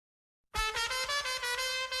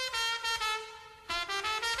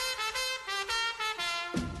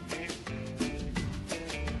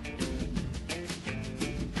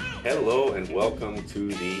Hello and welcome to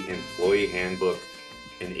the Employee Handbook,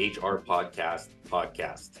 an HR podcast.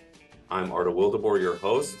 I'm Arda Wildeboer, your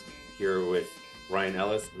host, here with Ryan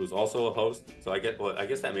Ellis, who's also a host. So I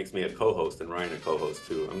guess that makes me a co-host and Ryan a co-host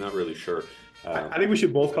too. I'm not really sure. I think we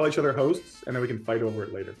should both call each other hosts, and then we can fight over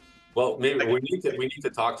it later. Well, maybe we need to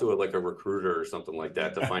talk to a recruiter or something like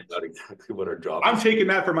that to find out exactly what our job I'm is. taking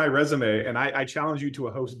that for my resume, and I challenge you to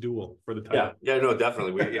a host duel for the title. Yeah, no,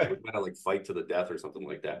 definitely. We kind of fight to the death or something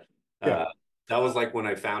like that. Yeah. That was like when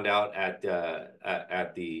I found out at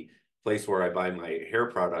the place where I buy my hair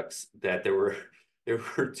products that there were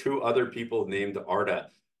two other people named Arda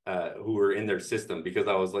who were in their system, because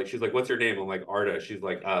I was like, she's like, "What's your name?" I'm like, "Arda." She's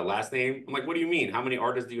like, "Last name?" I'm like, "What do you mean? How many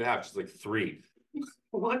Ardas do you have?" She's like, "3."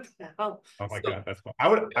 What the hell? Oh my God, that's fun. I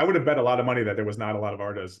would have bet a lot of money that there was not a lot of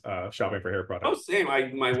artists shopping for hair products. Oh, same.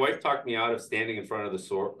 My wife talked me out of standing in front of the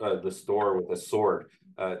store with a sword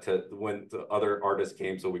to when the other artists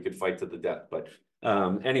came so we could fight to the death. But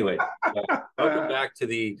anyway, welcome back to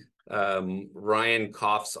the Ryan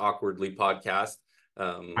Coughs Awkwardly podcast.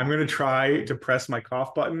 I'm going to try to press my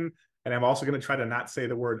cough button, and I'm also going to try to not say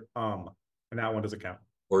the word and that one doesn't count.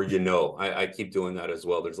 Or, I keep doing that as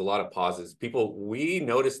well. There's a lot of pauses. We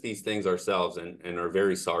notice these things ourselves and are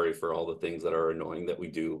very sorry for all the things that are annoying that we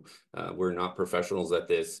do. We're not professionals at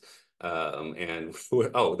this.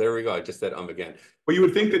 Oh, there we go. I just said again. Well, you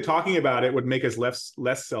would think that talking about it would make us less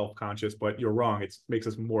self-conscious, but you're wrong. It makes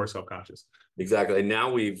us more self-conscious. Exactly. And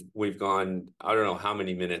now we've gone, I don't know how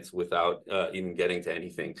many minutes without even getting to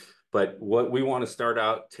anything. But what we want to start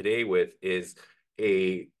out today with is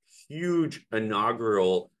a huge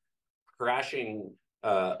inaugural clashing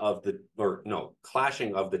of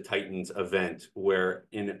the Titans event, where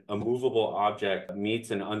an immovable object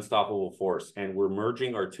meets an unstoppable force, and we're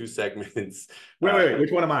merging our two segments. Wait,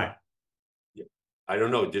 which one am I? I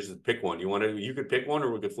don't know. Just pick one. You could pick one,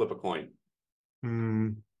 or we could flip a coin.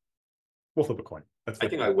 We'll flip a coin. I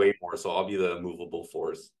think I weigh more, so I'll be the immovable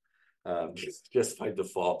force, just by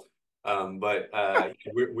default. But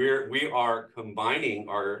we are combining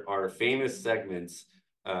our famous segments,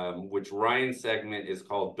 which Ryan's segment is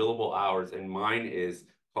called Billable Hours, and mine is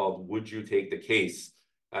called Would You Take the Case,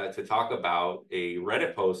 to talk about a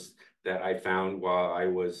Reddit post that I found while I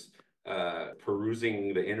was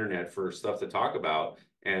perusing the internet for stuff to talk about.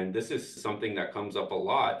 And this is something that comes up a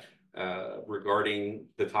lot regarding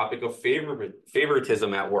the topic of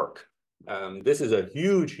favoritism at work. This is a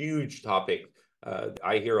huge topic.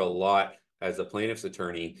 I hear a lot as a plaintiff's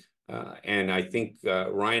attorney, and I think,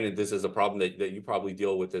 Ryan, this is a problem that you probably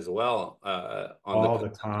deal with as well all the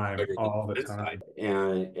time. Side.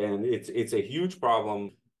 And it's a huge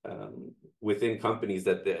problem within companies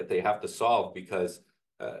that they have to solve, because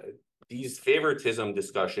these favoritism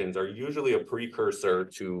discussions are usually a precursor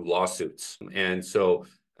to lawsuits. And so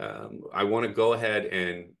I want to go ahead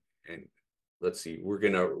and let's see, we're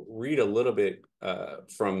going to read a little bit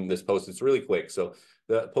from this post. It's really quick. So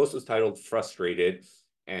the post was titled Frustrated,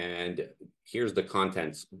 and here's the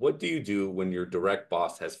contents. What do you do when your direct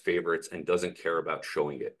boss has favorites and doesn't care about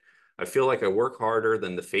showing it? I feel like I work harder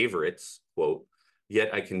than the favorites, quote,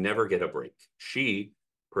 yet I can never get a break. She,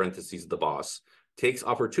 parentheses, the boss, takes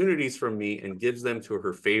opportunities from me and gives them to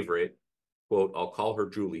her favorite, quote, I'll call her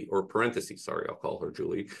Julie, or parentheses, sorry, I'll call her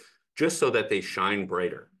Julie, just so that they shine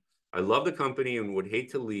brighter. I love the company and would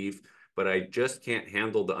hate to leave, but I just can't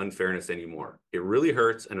handle the unfairness anymore. It really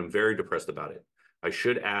hurts, and I'm very depressed about it. I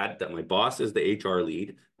should add that my boss is the HR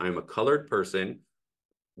lead. I am a colored person,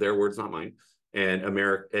 their words, not mine, and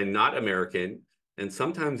not American. And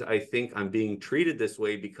sometimes I think I'm being treated this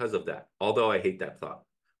way because of that, although I hate that thought.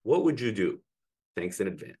 What would you do? Thanks in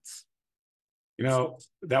advance.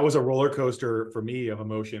 That was a roller coaster for me of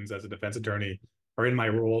emotions as a defense attorney, or in my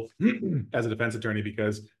role as a defense attorney,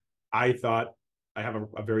 because I thought I have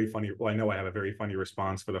a very funny, well, I know I have a very funny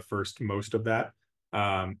response for the first most of that.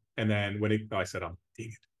 And then I said, dang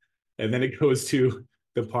it. And then it goes to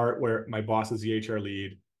the part where my boss is the HR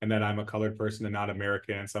lead, and then I'm a colored person and not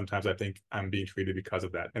American. And sometimes I think I'm being treated because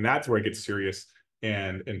of that. And that's where it gets serious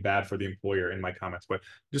and bad for the employer in my comments. But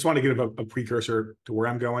just want to give a precursor to where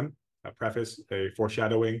I'm going, a preface, a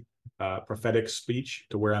foreshadowing, prophetic speech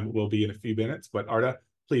to where we'll be in a few minutes. But Arda,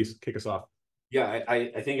 please kick us off. Yeah,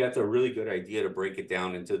 I think that's a really good idea to break it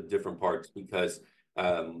down into different parts, because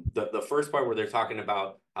the first part where they're talking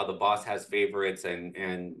about how the boss has favorites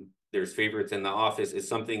and there's favorites in the office is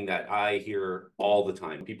something that I hear all the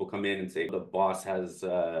time. People come in and say the boss has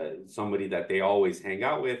somebody that they always hang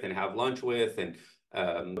out with and have lunch with, and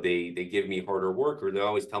they give me harder work, or they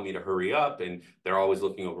always tell me to hurry up, and they're always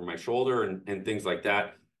looking over my shoulder and things like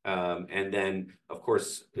that. And then, of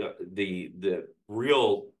course, the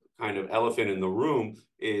real kind of elephant in the room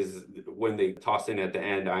is when they toss in at the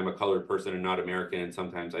end, I'm a colored person and not American, and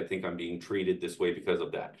sometimes I think I'm being treated this way because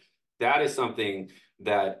of that. That is something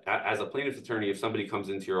that, as a plaintiff's attorney, if somebody comes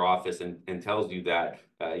into your office and tells you that,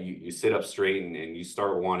 you sit up straight and you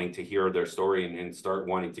start wanting to hear their story and start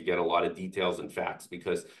wanting to get a lot of details and facts,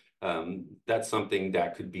 because that's something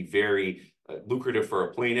that could be very lucrative for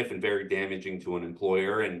a plaintiff and very damaging to an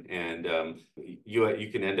employer, and you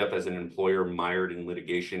can end up as an employer mired in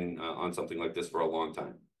litigation on something like this for a long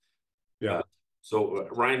time. Yeah. So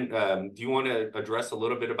Ryan, do you want to address a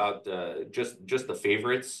little bit about just the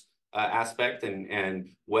favorites aspect, and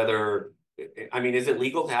whether, I mean, is it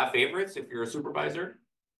legal to have favorites if you're a supervisor?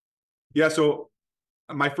 Yeah. So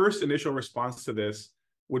my first initial response to this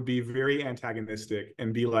would be very antagonistic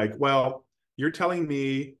and be like, well, you're telling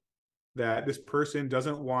me that this person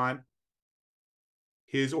doesn't want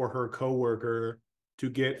his or her coworker to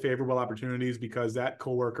get favorable opportunities because that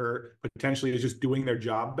coworker potentially is just doing their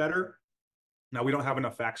job better. Now, we don't have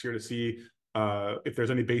enough facts here to see if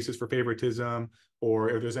there's any basis for favoritism, or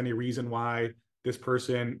if there's any reason why this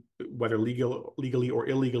person, whether legally or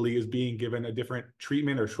illegally, is being given a different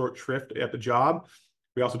treatment or short shrift at the job.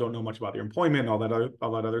 We also don't know much about their employment and all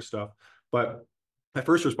that other stuff. But my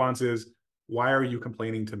first response is, why are you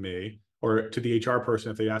complaining to me, or to the HR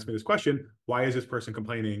person if they ask me this question? Why is this person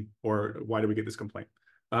complaining, or why do we get this complaint?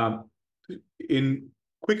 In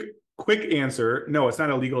quick answer, no, it's not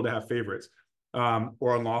illegal to have favorites,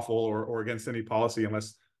 or unlawful or against any policy,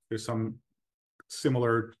 unless there's some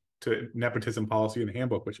similar to nepotism policy in the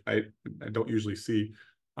handbook, which I don't usually see.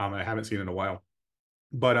 I haven't seen in a while.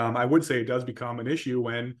 But I would say it does become an issue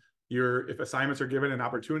when if assignments are given an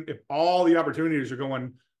opportunity, if all the opportunities are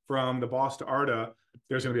going from the boss to ARDA,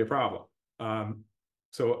 there's going to be a problem.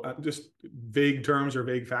 So just vague terms or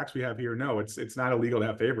vague facts we have here, no, it's not illegal to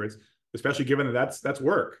have favorites, especially given that that's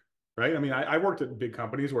work, right? I mean, I worked at big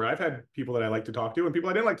companies where I've had people that I like to talk to and people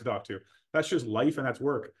I didn't like to talk to. That's just life, and that's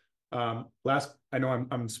work. I know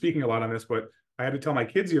I'm speaking a lot on this, but I had to tell my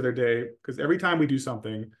kids the other day, because every time we do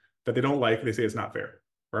something that they don't like, they say it's not fair.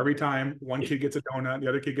 Or every time one kid gets a donut, the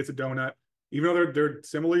other kid gets a donut, even though they're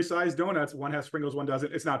similarly sized donuts, one has sprinkles, one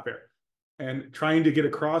doesn't, it's not fair. And trying to get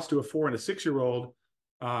across to a 4 and a 6-year-old,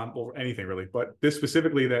 or anything really, but this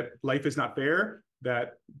specifically, that life is not fair,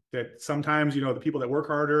 that sometimes, the people that work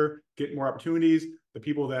harder get more opportunities, the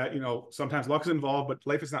people that, sometimes luck is involved, but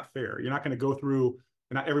life is not fair. You're not going to go through,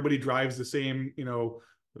 not everybody drives the same,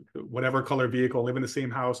 whatever color vehicle, live in the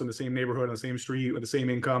same house, in the same neighborhood, on the same street, with the same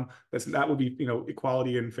income. That would be,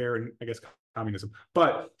 equality and fair, and I guess communism,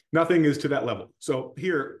 but nothing is to that level. So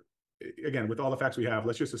here, again, with all the facts we have,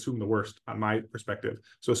 let's just assume the worst on my perspective.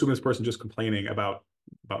 So assume this person just complaining about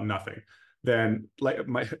nothing. Then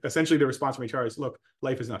essentially the response from HR is, look,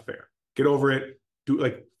 life is not fair. Get over it.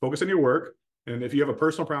 Focus on your work. And if you have a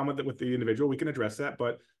personal problem with the individual, we can address that.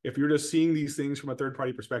 But if you're just seeing these things from a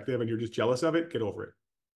third-party perspective and you're just jealous of it, get over it.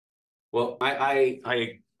 Well, I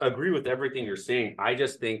agree with everything you're saying. I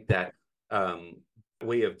just think that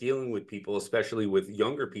way of dealing with people, especially with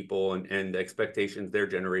younger people, and the expectations their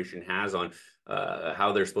generation has on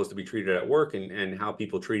how they're supposed to be treated at work, and how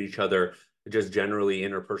people treat each other, just generally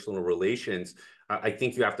interpersonal relations. I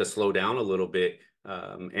think you have to slow down a little bit,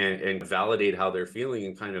 and validate how they're feeling,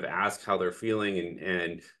 and kind of ask how they're feeling,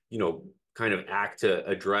 and kind of act to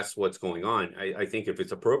address what's going on. I think if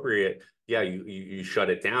it's appropriate, yeah, you shut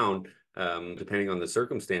it down, depending on the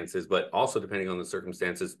circumstances, but also depending on the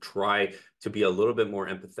circumstances, try to be a little bit more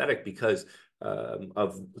empathetic, because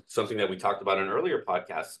of something that we talked about in earlier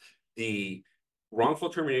podcasts. The wrongful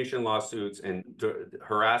termination lawsuits and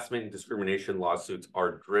harassment and discrimination lawsuits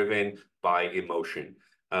are driven by emotion.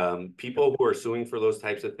 People who are suing for those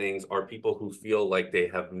types of things are people who feel like they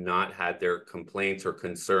have not had their complaints or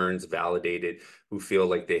concerns validated, who feel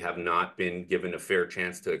like they have not been given a fair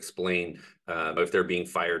chance to explain if they're being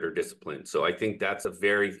fired or disciplined. So I think that's a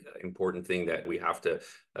very important thing that we have to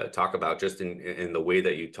talk about, just in the way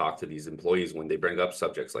that you talk to these employees when they bring up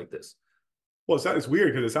subjects like this. Well, it's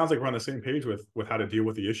weird, because it sounds like we're on the same page with how to deal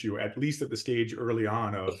with the issue, at least at the stage early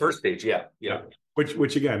on of the first stage. Yeah.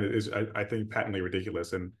 Which again is, I think, patently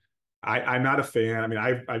ridiculous. And I'm not a fan. I mean,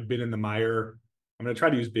 I've been in the mire. I'm going to try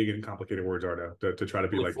to use big and complicated words, Arda, to try to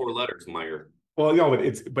be like 4 letters, mire. Well, no,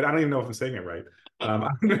 but I don't even know if I'm saying it right. I'm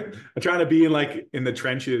trying to be in the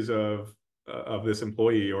trenches of this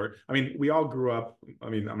employee. Or, I mean, we all grew up. I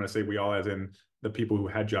mean, I'm going to say we all, as in the people who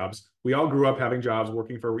had jobs. We all grew up having jobs,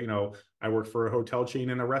 working for, I worked for a hotel chain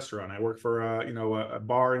and a restaurant. I worked for a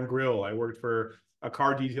bar and grill. I worked for a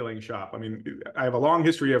car detailing shop. I mean, I have a long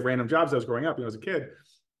history of random jobs I was growing up, as a kid.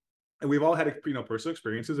 and we've all had, you know, personal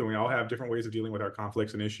experiences, and we all have different ways of dealing with our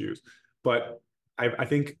conflicts and issues. But I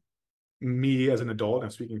think me as an adult,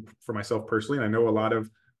 I'm speaking for myself personally, and I know a lot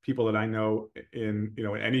of people that I know in, you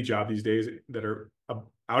know, in any job these days that are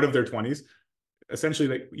out of their 20s, essentially,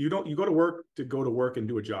 like, you go to work and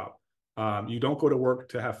do a job. You don't go to work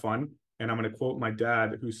to have fun. And I'm going to quote my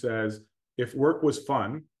dad, who says, if work was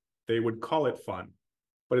fun, they would call it fun.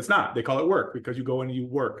 But it's not. They call it work because you go and you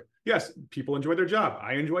work. Yes, people enjoy their job.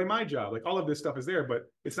 I enjoy my job. Like, all of this stuff is there, but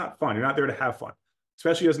it's not fun. You're not there to have fun,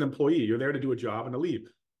 especially as an employee. You're there to do a job and to leave.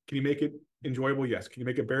 Can you make it enjoyable? Yes. Can you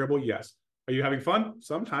make it bearable? Yes. Are you having fun?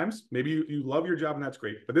 Sometimes. Maybe you love your job, and that's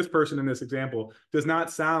great. But this person in this example does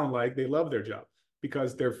not sound like they love their job,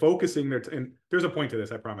 because they're focusing and there's a point to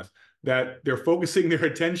this, I promise, that they're focusing their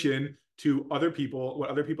attention to other people, what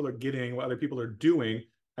other people are getting, what other people are doing,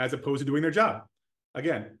 as opposed to doing their job.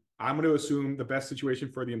 Again, I'm going to assume the best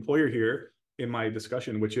situation for the employer here in my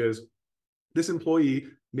discussion, which is this employee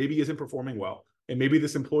maybe isn't performing well. And maybe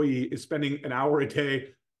this employee is spending an hour a day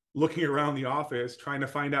looking around the office, trying to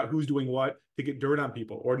find out who's doing what to get dirt on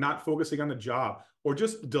people, or not focusing on the job, or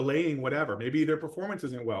just delaying whatever. Maybe their performance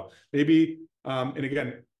isn't well. Maybe, and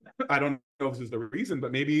again, I don't know if this is the reason,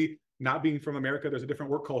 but maybe not being from America, there's a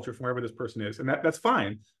different work culture from wherever this person is. And that's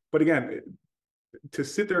fine. But again, to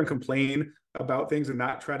sit there and complain about things and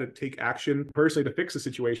not try to take action personally to fix the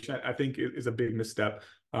situation, I think is a big misstep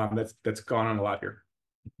that's gone on a lot here.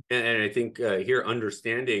 And I think here,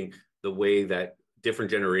 understanding the way that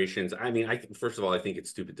different generations, I mean, first of all, I think it's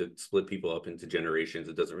stupid to split people up into generations.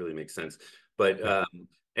 It doesn't really make sense. But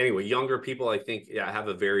anyway, younger people, I think, have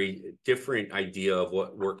a very different idea of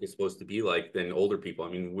what work is supposed to be like than older people. I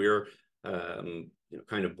mean, we're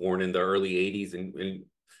kind of born in the early 80s, and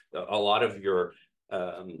a lot of your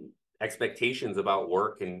expectations about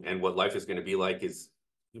work and what life is going to be like is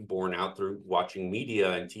born out through watching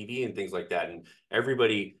media and TV and things like that. And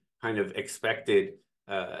everybody kind of expected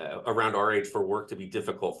around our age for work to be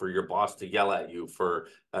difficult, for your boss to yell at you, for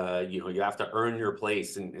you have to earn your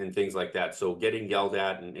place and things like that. So getting yelled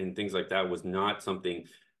at and things like that was not something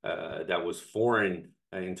that was foreign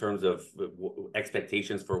in terms of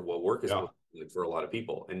expectations for what work is like for a lot of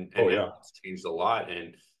people. And it's changed a lot.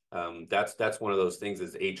 And that's one of those things,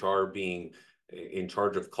 is HR being in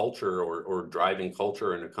charge of culture or driving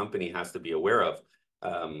culture in a company has to be aware of.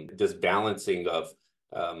 Just balancing of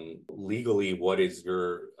legally, what is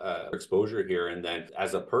your exposure here? And then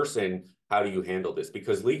as a person, how do you handle this?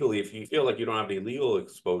 Because legally, if you feel like you don't have any legal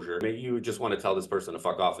exposure, maybe you just want to tell this person to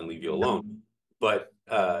fuck off and leave you alone. But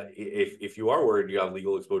if you are worried you have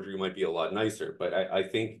legal exposure, you might be a lot nicer. But I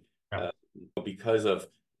think because of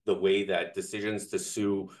the way that decisions to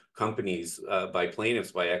sue companies by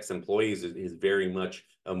plaintiffs, by ex-employees is very much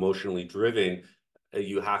emotionally driven,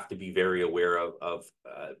 you have to be very aware of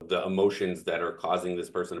the emotions that are causing this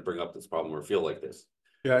person to bring up this problem or feel like this.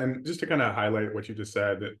 Yeah, and just to kind of highlight what you just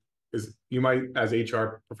said, that is, you might, as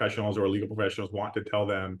HR professionals or legal professionals, want to tell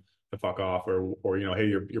them to fuck off, or hey,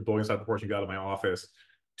 you're blowing aside proportion, get out of my office.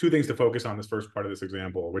 Two things to focus on this first part of this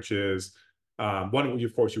example, which is one,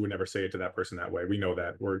 of course, you would never say it to that person that way. We know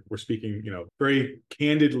that. We're speaking, very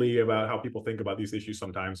candidly about how people think about these issues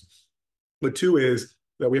sometimes. But two is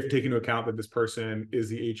that we have to take into account that this person is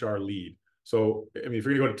the HR lead. So, I mean, if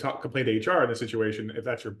you're going to go to complain to HR in this situation, if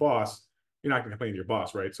that's your boss, you're not going to complain to your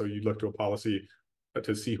boss, right? So you look to a policy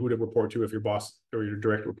to see who to report to, if your boss or your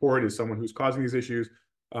direct report is someone who's causing these issues,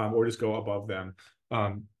 or just go above them.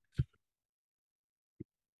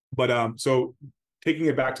 So taking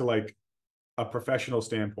it back to like a professional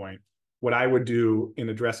standpoint, what I would do in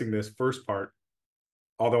addressing this first part,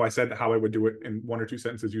 although I said how I would do it in one or two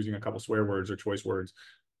sentences using a couple swear words or choice words,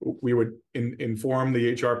 we would inform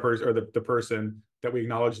the HR person or the person that we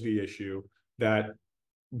acknowledge the issue, that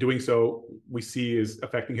doing so we see is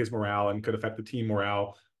affecting his morale and could affect the team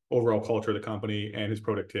morale, overall culture of the company, and his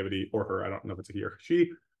productivity, or her. I don't know if it's a he or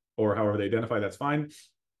she, or however they identify, that's fine.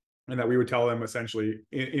 And that we would tell them, essentially,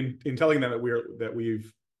 in telling them that we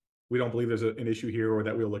don't believe there's an issue here, or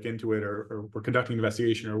that we'll look into it, or we're conducting an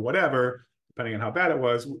investigation or whatever, depending on how bad it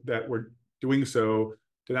was, that we're doing so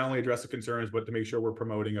to not only address the concerns, but to make sure we're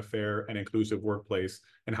promoting a fair and inclusive workplace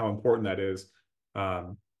and how important that is.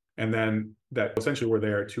 And then that essentially we're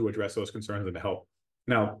there to address those concerns and to help.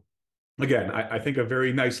 Now, again, I think a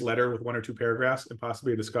very nice letter with one or two paragraphs and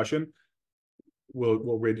possibly a discussion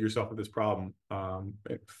will rid yourself of this problem.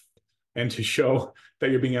 And to show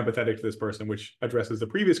that you're being empathetic to this person, which addresses the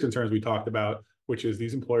previous concerns we talked about, which is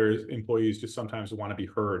these employees just sometimes want to be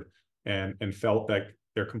heard and felt that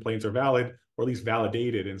their complaints are valid, or at least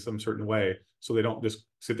validated in some certain way, so they don't just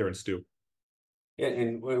sit there and stew. Yeah,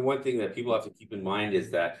 and one thing that people have to keep in mind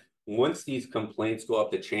is that once these complaints go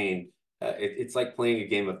up the chain, it's like playing a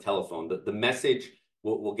game of telephone. The message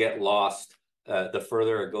will get lost the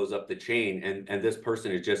further it goes up the chain, and this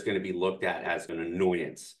person is just going to be looked at as an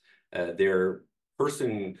annoyance. Their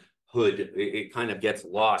personhood, it kind of gets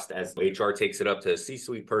lost as HR takes it up to a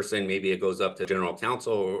C-suite person. Maybe it goes up to general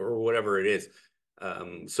counsel or whatever it is.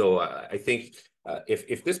 So I think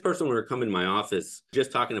if this person were to come in my office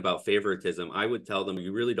just talking about favoritism, I would tell them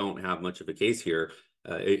you really don't have much of a case here.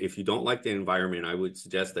 If you don't like the environment, I would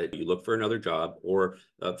suggest that you look for another job or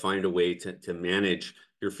find a way to manage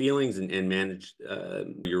your feelings and manage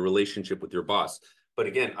your relationship with your boss. But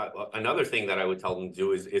again, another thing that I would tell them to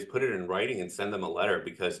do is put it in writing and send them a letter,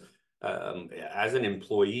 because as an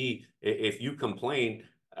employee, if you complain,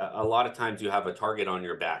 a lot of times you have a target on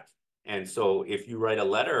your back. And so if you write a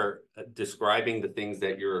letter describing the things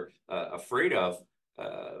that you're afraid of,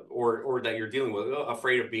 or that you're dealing with,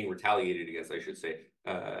 afraid of being retaliated against, I should say,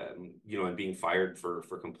 and being fired for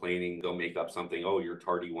complaining, they'll make up something. Oh, you're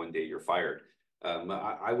tardy one day, you're fired.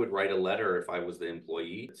 I would write a letter if I was the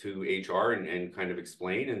employee to HR and kind of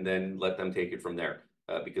explain, and then let them take it from there.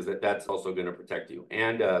 Because that's also going to protect you.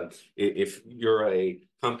 And if you're a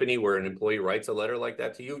company where an employee writes a letter like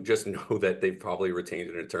that to you, just know that they've probably retained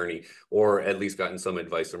an attorney, or at least gotten some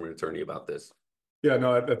advice from an attorney about this. Yeah,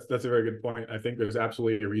 no, that's a very good point. I think there's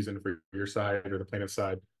absolutely a reason for your side or the plaintiff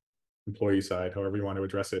side, employee side, however you want to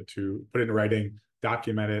address it, to put it in writing,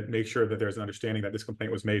 document it, make sure that there's an understanding that this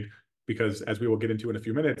complaint was made. Because as we will get into in a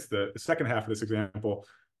few minutes, the second half of this example,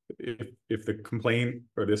 if the complaint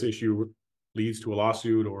or this issue leads to a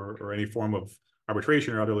lawsuit or any form of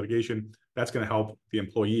arbitration or other litigation, that's going to help the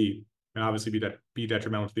employee and obviously be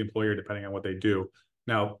detrimental to the employer depending on what they do.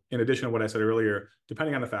 Now, in addition to what I said earlier,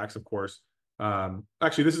 depending on the facts, of course,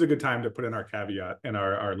 actually, this is a good time to put in our caveat and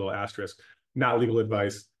our little asterisk: not legal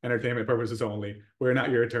advice, entertainment purposes only. We're not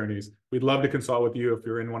your attorneys. We'd love to consult with you if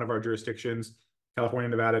you're in one of our jurisdictions: California,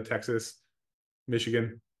 Nevada, Texas,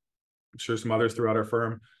 Michigan. I'm sure some others throughout our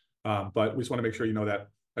firm. But we just want to make sure you know that.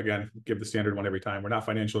 Again, give the standard one every time. We're not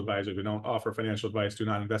financial advisors. We don't offer financial advice. Do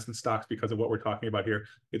not invest in stocks because of what we're talking about here.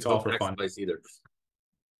 It's all for fun. Advice either.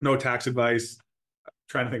 No tax advice. I'm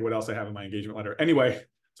trying to think what else I have in my engagement letter. Anyway,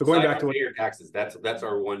 so going back to pay your taxes. That's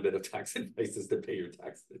our one bit of tax advice, is to pay your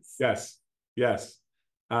taxes. Yes.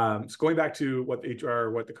 So going back to what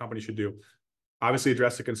the company should do, obviously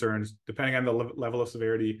address the concerns. Depending on the level of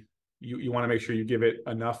severity, you want to make sure you give it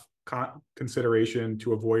enough consideration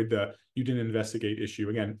to avoid the "you didn't investigate" issue.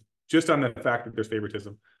 Again, just on the fact that there's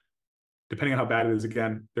favoritism, depending on how bad it is,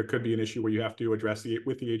 again, there could be an issue where you have to address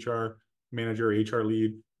with the HR manager or HR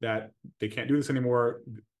lead that they can't do this anymore.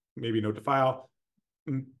 Maybe note to file.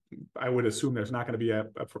 I would assume there's not going to be a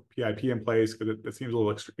PIP in place, because it seems a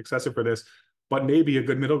little excessive for this. But maybe a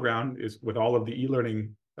good middle ground is, with all of the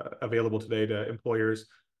e-learning available today to employers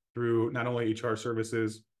through not only HR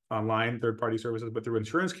services, online third-party services, but through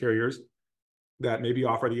insurance carriers that maybe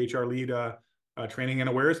offer the HR lead a training and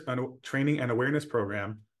awareness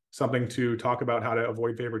program, something to talk about how to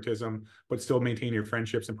avoid favoritism, but still maintain your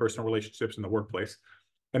friendships and personal relationships in the workplace.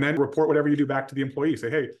 And then report whatever you do back to the employee. Say,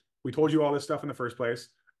 hey, we told you all this stuff in the first place.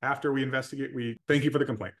 After we investigate, we thank you for the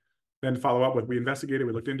complaint. Then follow up with, we investigated,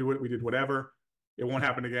 we looked into it, we did whatever. It won't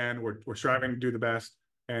happen again. We're striving to do the best,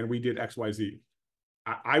 and we did X, Y, Z.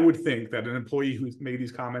 I would think that an employee who's made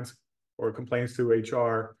these comments or complaints to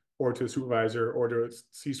HR or to a supervisor or to a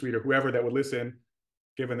C-suite or whoever that would listen,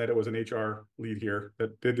 given that it was an HR lead here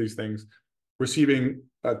that did these things, receiving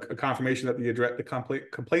a confirmation that the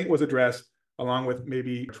complaint was addressed, along with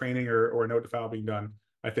maybe training or a note to file being done,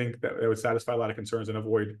 I think that it would satisfy a lot of concerns and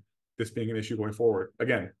avoid this being an issue going forward.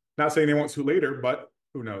 Again, not saying they won't sue later, but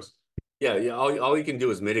who knows? Yeah. All you can do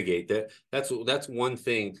is mitigate that. That's one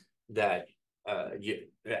thing that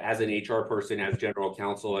as an HR person, as general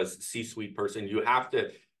counsel, as C-suite person, you have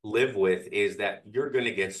to live with, is that you're going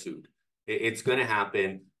to get sued. It's going to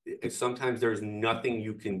happen. Sometimes there's nothing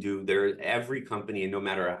you can do. Every company, and no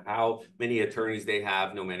matter how many attorneys they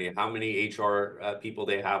have, no matter how many HR people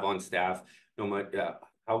they have on staff, no matter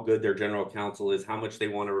how good their general counsel is, how much they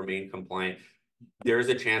want to remain compliant, there's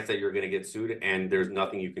a chance that you're going to get sued, and there's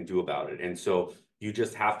nothing you can do about it. And so you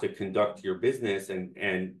just have to conduct your business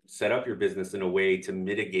and set up your business in a way to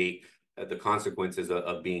mitigate the consequences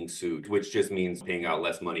of being sued, which just means paying out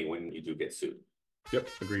less money when you do get sued. Yep,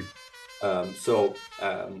 agreed.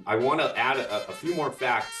 I want to add a few more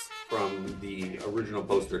facts from the original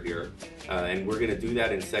poster here, and we're going to do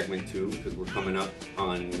that in segment 2, because we're coming up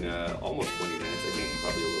on almost 20 minutes. I think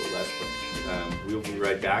probably a little less, but we'll be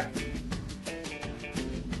right back.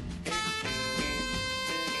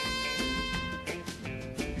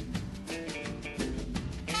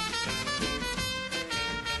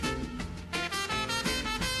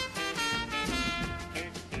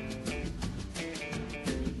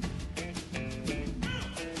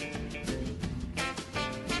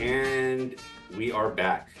 And we are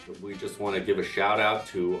back. We just want to give a shout out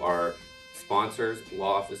to our sponsors,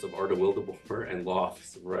 Law Office of Arda Wildeboer and Law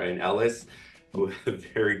Office of Ryan Ellis, who have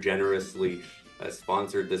very generously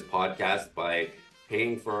sponsored this podcast by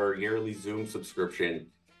paying for our yearly Zoom subscription,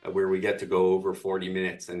 where we get to go over 40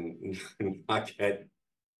 minutes and not get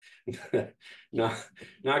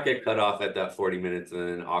not get cut off at that 40 minutes and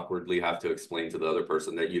then awkwardly have to explain to the other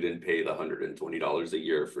person that you didn't pay the $120 a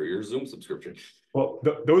year for your Zoom subscription. Well,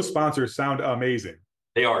 those sponsors sound amazing.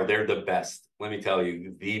 They are. They're the best. Let me tell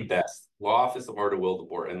you, the best. Law Office of Arda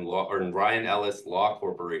Wildeboer and Ryan Ellis Law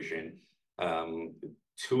Corporation,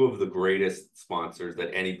 two of the greatest sponsors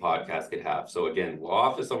that any podcast could have. So again,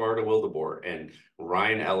 Law Office of Arda Wildeboer and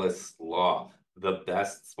Ryan Ellis Law, the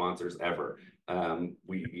best sponsors ever.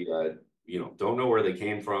 We don't know where they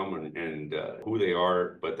came from and who they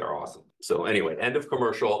are, but they're awesome. So anyway, end of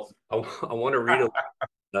commercial. I want to read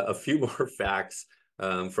a few more facts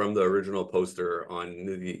from the original poster on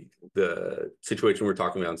the situation we're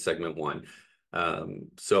talking about in segment 1.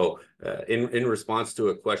 In response to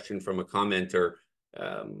a question from a commenter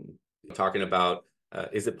talking about,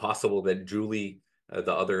 is it possible that Julie,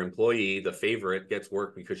 the other employee, the favorite, gets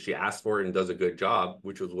work because she asked for it and does a good job,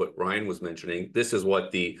 which was what Ryan was mentioning. This is what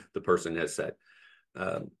the person has said.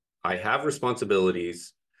 I have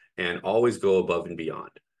responsibilities and always go above and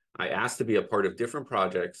beyond. I ask to be a part of different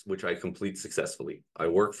projects, which I complete successfully. I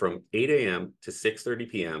work from 8 a.m. to 6:30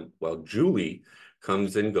 p.m. while Julie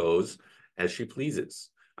comes and goes as she pleases.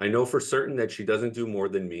 I know for certain that she doesn't do more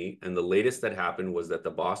than me, and the latest that happened was that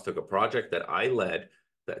the boss took a project that I led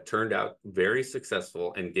that turned out very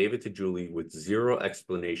successful and gave it to Julie with zero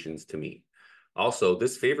explanations to me. Also,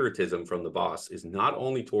 this favoritism from the boss is not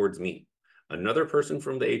only towards me. Another person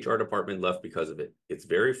from the HR department left because of it. It's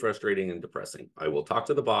very frustrating and depressing. I will talk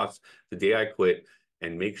to the boss the day I quit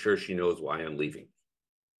and make sure she knows why I'm leaving.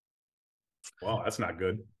 Wow, that's not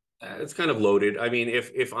good. It's kind of loaded. I mean,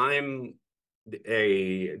 if I'm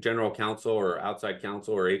a general counsel or outside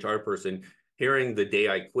counsel or HR person, hearing the day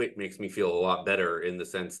I quit makes me feel a lot better, in the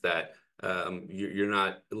sense that you're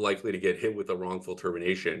not likely to get hit with a wrongful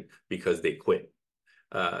termination because they quit.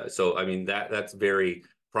 So, I mean, that's very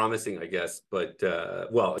promising, I guess, but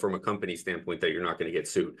well, from a company standpoint, that you're not going to get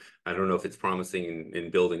sued. I don't know if it's promising in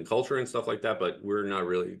building culture and stuff like that, but we're not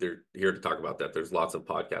really here to talk about that. There's lots of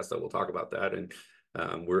podcasts that will talk about that, and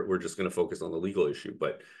we're just going to focus on the legal issue.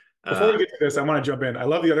 But before we get to this, I want to jump in. I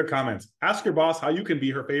love the other comments. Ask your boss how you can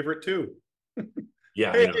be her favorite too.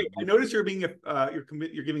 Yeah, hey, I noticed you're being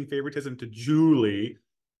you're giving favoritism to Julie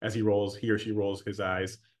as he or she rolls his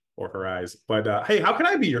eyes or her eyes. But hey, how can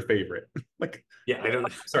I be your favorite? Like, yeah, I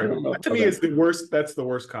don't. Sorry, that to me is the worst. That's the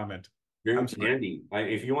worst comment. You're candy.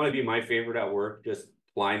 If you want to be my favorite at work, just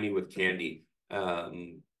ply me with candy.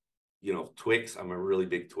 Twix. I'm a really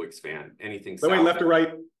big Twix fan. Anything. Wait, left or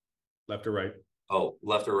right? Left or right? Oh,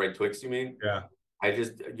 left or right Twix, you mean? Yeah.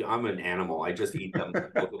 I'm an animal. I just eat them.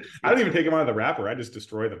 I don't even take them out of the wrapper. I just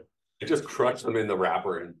destroy them. I just crush them in the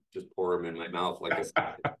wrapper and just pour them in my mouth like a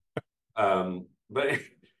snack. But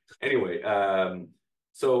anyway,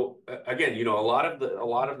 so again, a lot of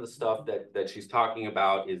the stuff that she's talking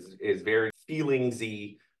about is very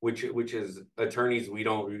feelingsy, which is attorneys we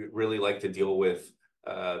don't really like to deal with,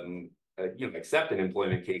 except in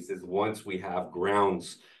employment cases. Once we have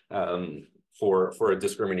grounds for a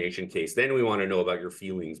discrimination case, then we want to know about your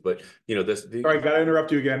feelings. But Sorry, gotta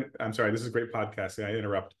interrupt you again. I'm sorry, this is great podcasting. I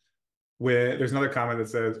interrupt. There's another comment that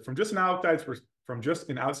says, from just an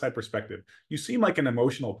outside perspective, you seem like an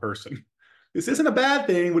emotional person. This isn't a bad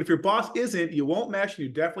thing, but if your boss isn't, you won't mesh, and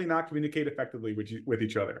you definitely not communicate effectively with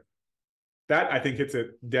each other. That, I think, hits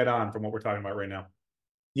it dead on from what we're talking about right now.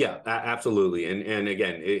 Yeah, absolutely. And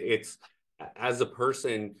again, it's, as a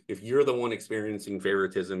person, if you're the one experiencing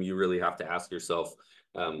favoritism, you really have to ask yourself,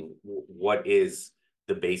 what is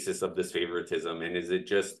the basis of this favoritism? And is it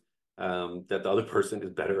just that the other person is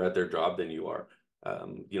better at their job than you are?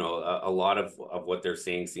 A lot of what they're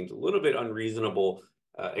saying seems a little bit unreasonable,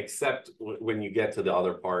 except when you get to the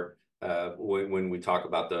other part, when we talk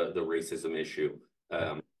about the racism issue,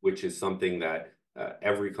 which is something that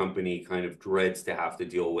every company kind of dreads to have to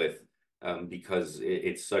deal with, because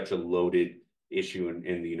it's such a loaded issue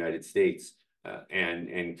in the United States,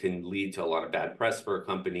 and can lead to a lot of bad press for a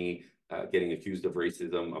company. Getting accused of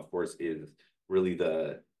racism, of course, is really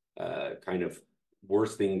the kind of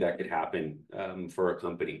worst thing that could happen for a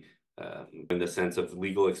company, in the sense of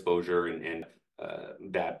legal exposure and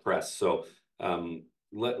bad press. So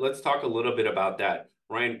let's talk a little bit about that.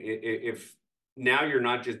 Ryan, if now you're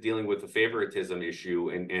not just dealing with a favoritism issue,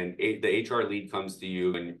 and the HR lead comes to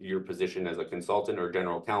you in your position as a consultant or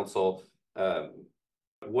general counsel,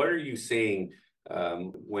 What are you saying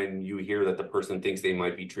when you hear that the person thinks they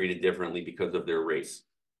might be treated differently because of their race?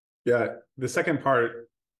 Yeah, the second part,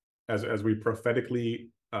 as we prophetically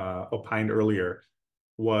opined earlier,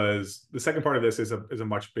 was the second part of this is a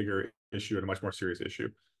much bigger issue and a much more serious issue,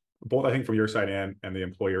 both I think from your side and the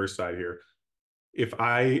employer's side here. If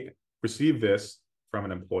I receive this from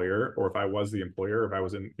an employer, or if I was the employer, if I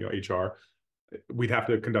was in HR, we'd have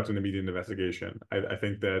to conduct an immediate investigation. I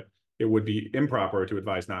think that it would be improper to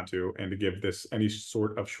advise not to, and to give this any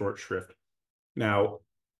sort of short shrift. Now,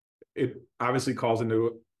 it obviously calls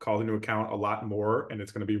into account a lot more, and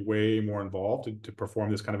it's going to be way more involved to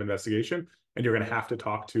perform this kind of investigation. And you're going to have to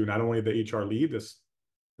talk to not only the HR lead, this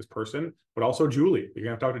person, but also Julie. You're going to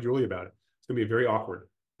have to talk to Julie about it. It's going to be very awkward.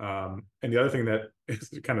 And the other thing that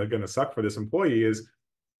is kind of going to suck for this employee is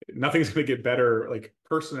nothing's going to get better, like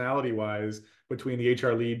personality wise, between the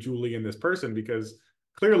HR lead, Julie, and this person, because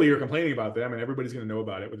clearly you're complaining about them and everybody's going to know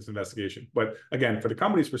about it with this investigation. But again, for the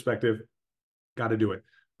company's perspective, got to do it.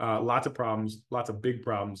 Lots of problems, lots of big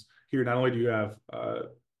problems here. Not only do you have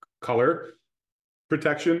color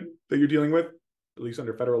protection that you're dealing with, at least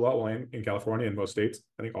under federal law in California and most states,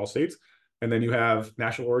 I think all states, and then you have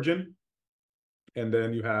national origin, and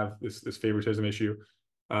then you have this favoritism issue.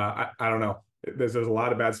 I don't know. There's a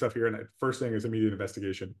lot of bad stuff here, and the first thing is immediate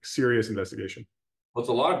investigation, serious investigation. Well, it's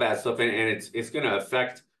a lot of bad stuff, and it's going to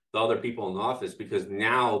affect the other people in the office, because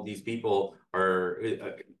now these people are,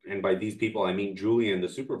 and by these people I mean Julie and the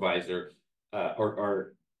supervisor,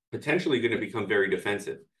 are potentially going to become very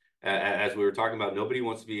defensive. As we were talking about, nobody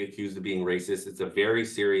wants to be accused of being racist. It's a very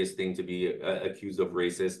serious thing to be accused of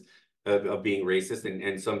being racist,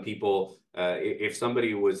 and some people, if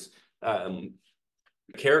somebody was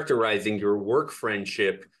characterizing your work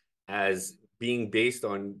friendship as being based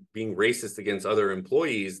on being racist against other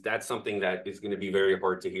employees, that's something that is going to be very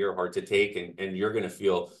hard to hear, hard to take, and you're going to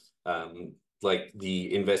feel like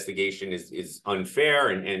the investigation is unfair,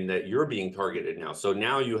 and that you're being targeted now. So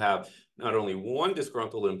now you have not only one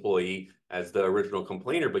disgruntled employee as the original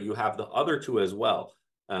complainer, but you have the other two as well.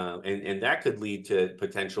 And that could lead to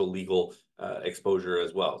potential legal exposure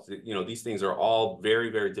as well. These things are all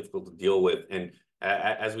very, very difficult to deal with. And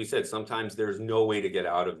as we said, sometimes there's no way to get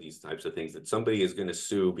out of these types of things, that somebody is going to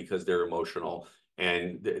sue because they're emotional,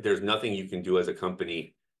 and there's nothing you can do as a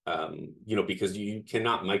company, because you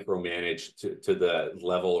cannot micromanage to the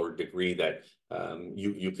level or degree that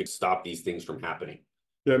you could stop these things from happening.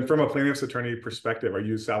 Yeah, and from a plaintiff's attorney perspective, are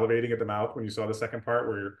you salivating at the mouth when you saw the second part,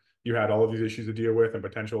 where you had all of these issues to deal with and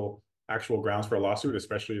potential actual grounds for a lawsuit,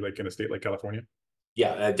 especially like in a state like California?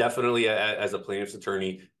 Yeah, definitely. As a plaintiff's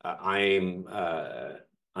attorney, I'm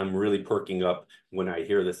really perking up when I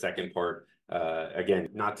hear the second part. Again,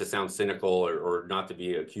 not to sound cynical or not to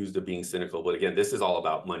be accused of being cynical, but again, this is all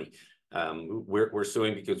about money. We're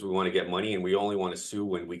suing because we want to get money, and we only want to sue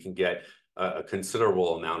when we can get a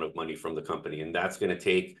considerable amount of money from the company, and that's going to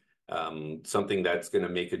take something that's going to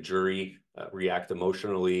make a jury react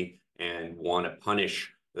emotionally and want to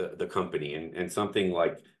punish the company, and something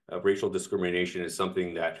like racial discrimination is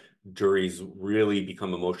something that juries really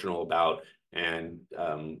become emotional about, and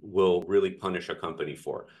will really punish a company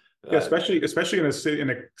for. Yeah, especially in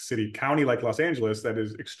a city county like Los Angeles that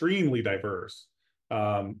is extremely diverse.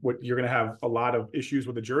 What you're going to have a lot of issues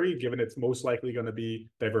with the jury, given it's most likely going to be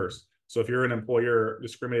diverse. So if you're an employer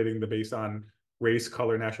discriminating based on race,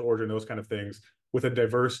 color, national origin, those kind of things, with a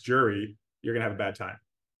diverse jury, you're going to have a bad time.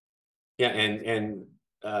 Yeah, and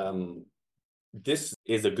this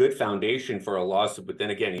is a good foundation for a lawsuit, but then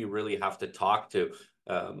again, you really have to talk to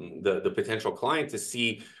the potential client to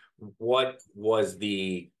see what was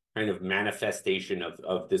the kind of manifestation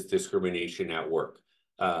of this discrimination at work.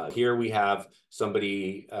 Here we have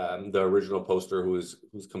somebody, the original poster, who's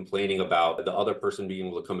complaining about the other person being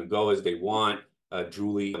able to come and go as they want,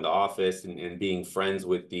 Julie in the office, and being friends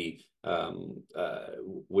with the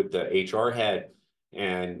HR head.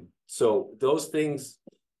 And so those things,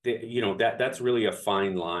 that's really a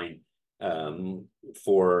fine line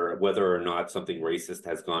for whether or not something racist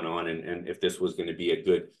has gone on, and if this was going to be a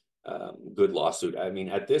good lawsuit. I mean,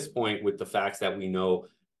 at this point, with the facts that we know,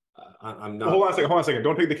 I'm not. Hold on a second.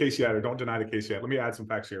 Don't take the case yet, or don't deny the case yet. Let me add some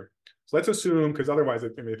facts here. So let's assume, because otherwise, I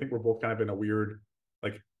think we're both kind of in a weird,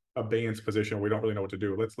 like, abeyance position where we don't really know what to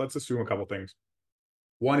do. Let's assume a couple things.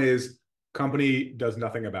 One is company does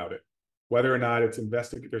nothing about it, whether or not there's an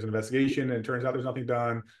investigation and it turns out there's nothing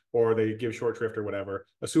done, or they give short shrift or whatever.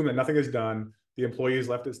 Assume that nothing is done. The employee is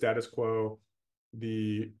left at status quo.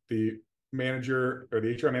 The manager, or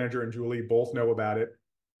the HR manager, and Julie both know about it,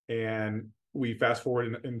 and we fast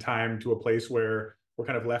forward in time to a place where we're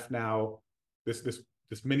kind of left now. This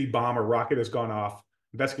mini bomb or rocket has gone off.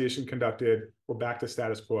 investigation conducted, we're back to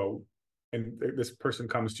status quo, and this person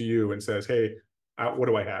comes to you and says, hey, what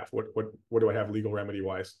do I have? What do I have legal remedy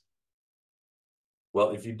wise?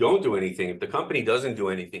 Well, if you don't do anything, if the company doesn't do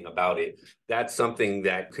anything about it, that's something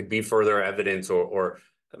that could be further evidence, or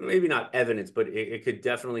maybe not evidence, but it could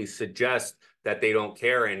definitely suggest that they don't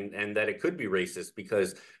care, and that it could be racist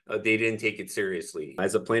because they didn't take it seriously.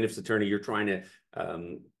 As a plaintiff's attorney, you're trying to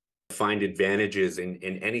find advantages in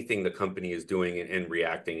anything the company is doing and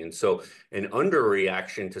reacting. And so an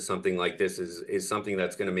underreaction to something like this is something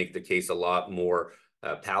that's going to make the case a lot more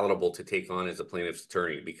palatable to take on as a plaintiff's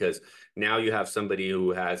attorney, because now you have somebody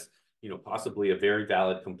who has, possibly a very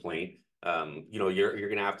valid complaint. You're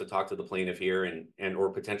going to have to talk to the plaintiff here and or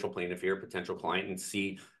potential plaintiff here, potential client, and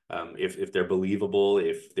see if they're believable,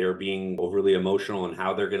 if they're being overly emotional, and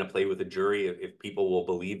how they're going to play with the jury, if people will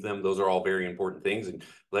believe them. Those are all very important things. And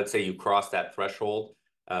let's say you cross that threshold,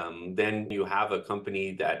 then you have a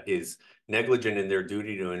company that is negligent in their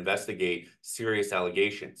duty to investigate serious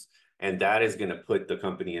allegations. And that is going to put the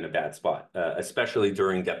company in a bad spot, especially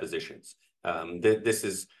during depositions. This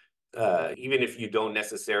is, even if you don't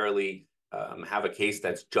necessarily have a case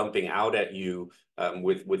that's jumping out at you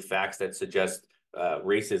with facts that suggest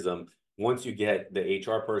racism, once you get the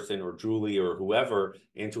HR person or Julie or whoever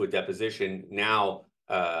into a deposition, now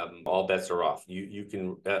all bets are off. You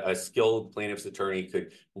can, a skilled plaintiff's attorney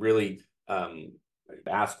could really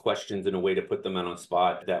ask questions in a way to put them on a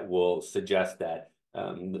spot that will suggest that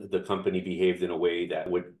the company behaved in a way that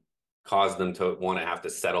would cause them to want to have to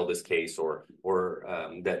settle this case, or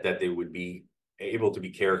that they would be able to be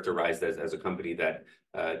characterized as a company that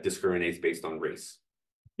discriminates based on race.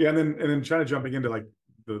 Yeah, and then trying to jumping into like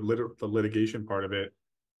the litigation part of it,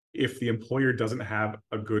 if the employer doesn't have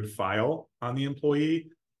a good file on the employee,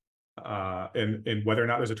 and whether or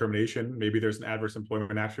not there's a termination, maybe there's an adverse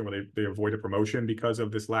employment action where they avoid a promotion because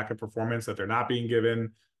of this lack of performance that they're not being given,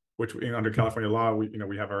 which under California law,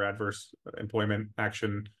 we have our adverse employment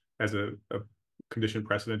action as a condition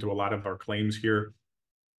precedent to a lot of our claims here,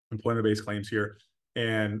 employment-based claims here.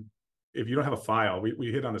 And if you don't have a file,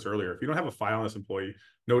 we hit on this earlier, if you don't have a file on this employee,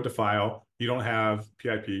 note to file, you don't have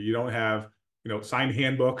PIP, you don't have, signed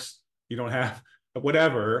handbooks, you don't have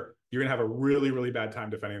whatever, you're going to have a really, really bad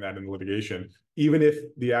time defending that in litigation, even if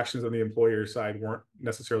the actions on the employer's side weren't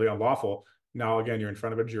necessarily unlawful. Now, again, you're in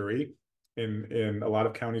front of a jury. In a lot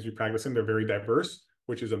of counties we practice in, they're very diverse,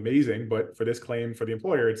 which is amazing. But for this claim for the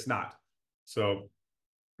employer, it's not. So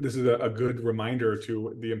this is a good reminder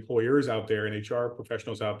to the employers out there and HR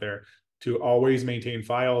professionals out there to always maintain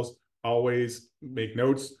files, always make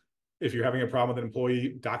notes. If you're having a problem with an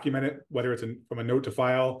employee, document it, whether it's from a note to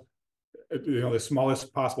file, the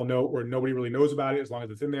smallest possible note where nobody really knows about it, as long as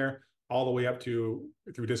it's in there, all the way up to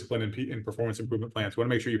through discipline and performance improvement plans. You want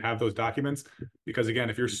to make sure you have those documents, because again,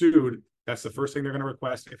 if you're sued, that's the first thing they're going to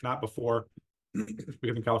request, if not before.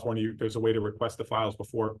 Because in California, there's a way to request the files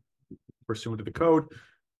before, pursuant to the code.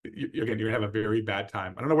 Again, you're going to have a very bad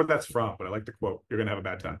time. I don't know what that's from, but I like the quote. You're going to have a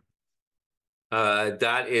bad time.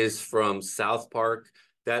 That is from South Park.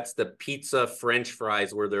 That's the pizza French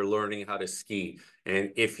fries where they're learning how to ski.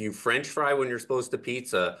 And if you French fry when you're supposed to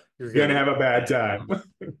pizza, you're going to have a bad time.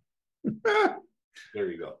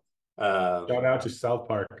 There you go. Shout out to South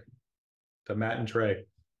Park, to Matt and Trey.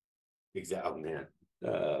 Exactly, man.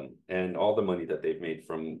 And all the money that they've made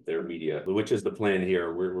from their media, which is the plan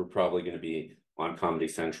here. We're probably going to be on Comedy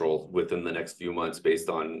Central within the next few months based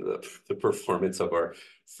on the performance of our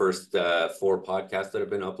first 4 podcasts that have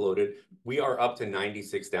been uploaded. We are up to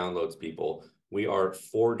 96 downloads, people. We are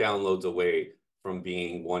 4 downloads away from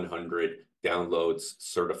being 100 downloads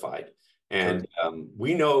certified. And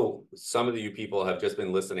we know some of you people have just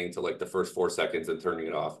been listening to like the first 4 seconds and turning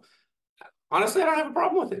it off. Honestly, I don't have a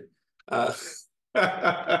problem with it. That's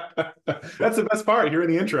the best part. You're in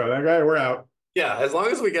the intro. That guy, we're out. Yeah, as long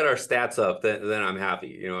as we get our stats up, then I'm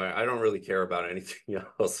happy. I don't really care about anything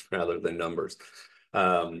else rather than numbers. So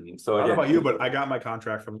again, I don't know about you, but I got my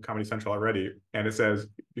contract from Comedy Central already, and it says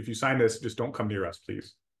if you sign this, just don't come near us,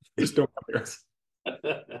 please. Just don't come near us.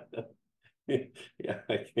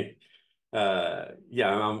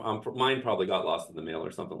 Mine probably got lost in the mail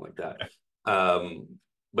or something like that.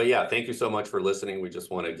 But yeah, thank you so much for listening. We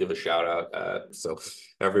just want to give a shout out. So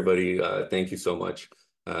everybody, thank you so much.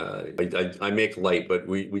 I make light, but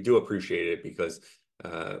we do appreciate it, because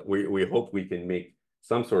we hope we can make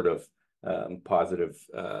some sort of positive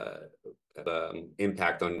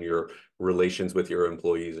impact on your relations with your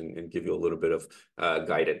employees and give you a little bit of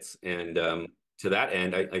guidance. And to that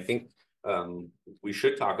end, I think we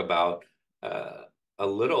should talk about a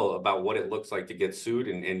little about what it looks like to get sued,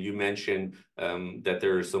 and you mentioned that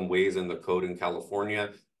there are some ways in the code in California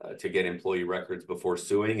to get employee records before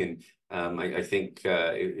suing, and I think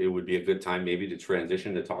it would be a good time maybe to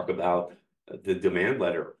transition to talk about the demand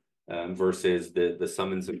letter versus the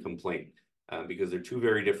summons and complaint, because they're two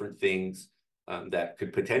very different things that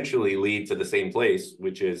could potentially lead to the same place,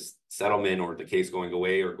 which is settlement or the case going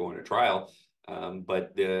away or going to trial,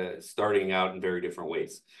 but starting out in very different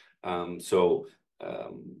ways.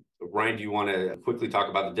 Ryan, do you want to quickly talk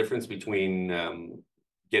about the difference between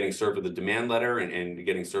getting served with a demand letter and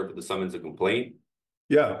getting served with the summons and complaint?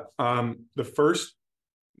 Yeah. The first,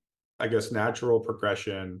 I guess, natural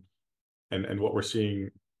progression and what we're seeing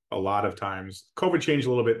a lot of times, COVID changed a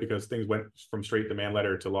little bit because things went from straight demand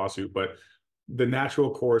letter to lawsuit, but the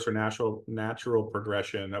natural course or natural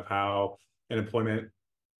progression of how an employment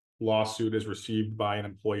lawsuit is received by an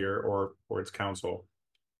employer or its counsel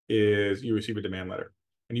is you receive a demand letter.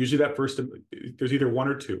 And usually that first, there's either one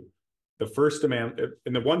or two. The first demand,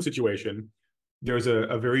 in the one situation, there's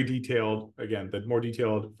a very detailed, again, the more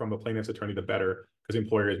detailed from the plaintiff's attorney, the better, because the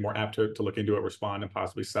employer is more apt to look into it, respond, and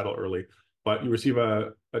possibly settle early. But you receive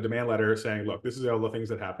a demand letter saying, look, this is all the things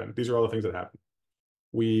that happened. These are all the things that happened.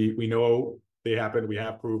 We know they happened. We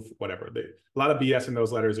have proof, whatever. A lot of BS in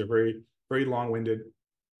those letters are very, very long-winded,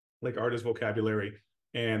 like artist vocabulary,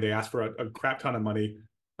 and they ask for a crap ton of money.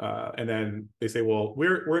 And then they say, well,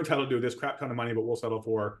 we're entitled to this crap ton of money, but we'll settle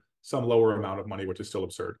for some lower amount of money, which is still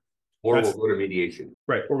absurd. Or we'll go to mediation.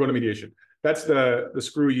 Right, or go to mediation. That's the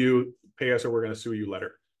screw you, pay us, or we're going to sue you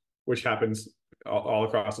letter, which happens all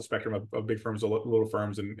across the spectrum of big firms, little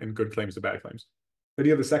firms, and good claims to bad claims. Then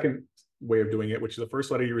you have the second way of doing it, which is the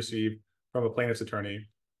first letter you receive from a plaintiff's attorney,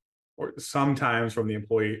 or sometimes from the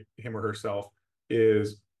employee, him or herself,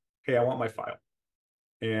 is, hey, I want my file.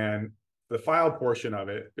 And the file portion of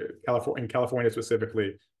it, in California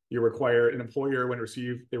specifically, you require an employer, when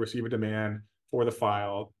they receive a demand for the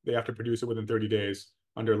file, they have to produce it within 30 days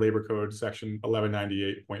under Labor Code section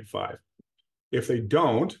 1198.5. If they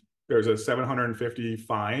don't, there's a $750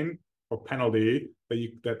 fine or penalty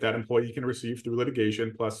that employee can receive through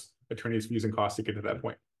litigation, plus attorney's fees and costs to get to that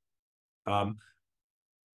point. I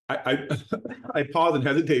pause and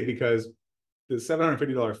hesitate because the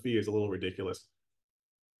 $750 fee is a little ridiculous.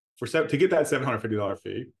 To get that $750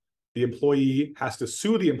 fee, the employee has to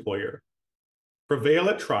sue the employer, prevail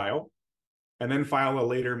at trial, and then file a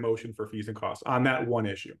later motion for fees and costs on that one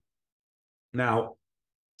issue. Now,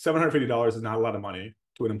 $750 is not a lot of money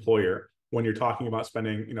to an employer when you're talking about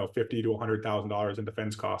spending, $50,000 to $100,000 in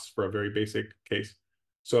defense costs for a very basic case.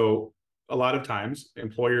 So a lot of times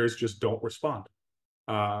employers just don't respond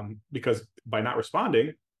because by not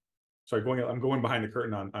responding, I'm going behind the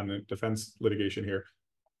curtain on the defense litigation here.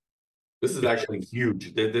 This is actually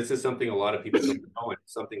huge. This is something a lot of people don't know, and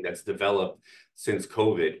something that's developed since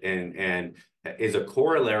COVID and is a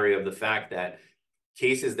corollary of the fact that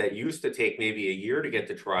cases that used to take maybe a year to get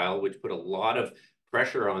to trial, which put a lot of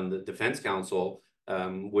pressure on the defense counsel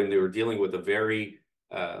when they were dealing with a very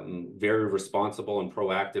responsible and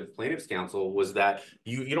proactive plaintiff's counsel, was that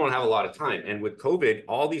you don't have a lot of time. And with COVID,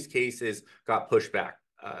 all these cases got pushed back.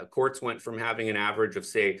 Courts went from having an average of,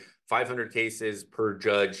 say, 500 cases per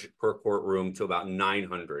judge per courtroom to about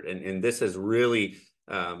 900. And this has really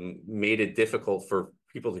made it difficult for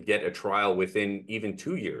people to get a trial within even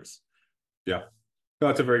 2 years. Yeah, no,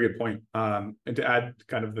 that's a very good point. And to add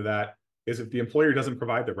kind of to that is, if the employer doesn't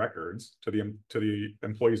provide the records to the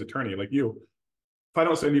employee's attorney, like you, if I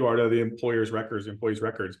don't send you the employer's records,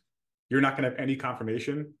 you're not going to have any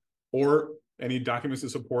confirmation or any documents to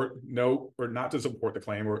support, no, or not to support the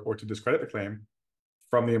claim or to discredit the claim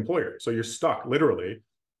from the employer. So you're stuck, literally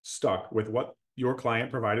stuck with what your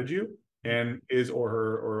client provided you and his or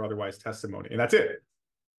her or otherwise testimony. And that's it.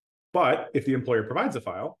 But if the employer provides a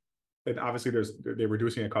file, then obviously they're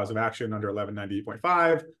reducing a cause of action under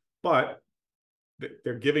 1198.5, but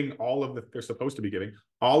they're giving they're supposed to be giving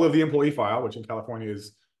all of the employee file, which in California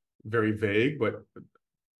is very vague, but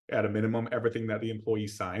at a minimum, everything that the employee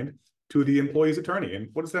signed, to the employee's attorney. And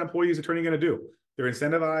what is that employee's attorney going to do? They're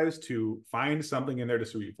incentivized to find something in there to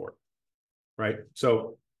sue you for, right?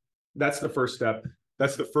 So that's the first step.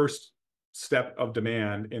 That's the first step of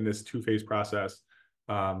demand in this two-phase process.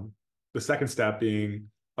 The second step being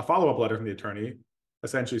a follow-up letter from the attorney,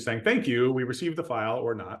 essentially saying, thank you, we received the file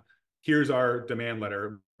or not. Here's our demand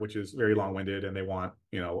letter, which is very long-winded, and they want,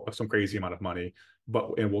 some crazy amount of money,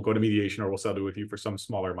 and we'll go to mediation or we'll settle with you for some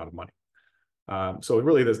smaller amount of money. So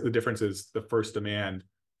really the difference is the first demand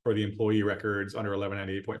for the employee records under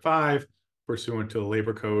 1198.5 pursuant to the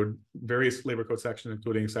labor code, various labor code sections,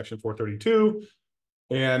 including section 432,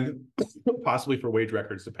 and possibly for wage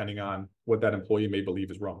records, depending on what that employee may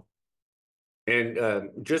believe is wrong. And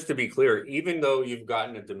just to be clear, even though you've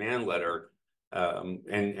gotten a demand letter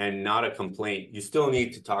and not a complaint, you still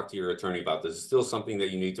need to talk to your attorney about this. It's still something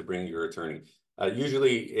that you need to bring to your attorney.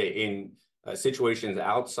 Usually in situations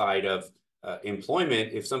outside of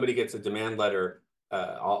employment, if somebody gets a demand letter,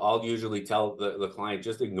 I'll usually tell the client,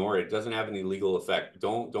 just ignore it. It doesn't have any legal effect.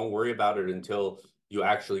 Don't worry about it until you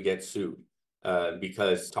actually get sued.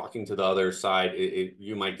 Because talking to the other side,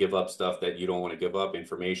 you might give up stuff that you don't want to give up,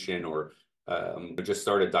 information, or just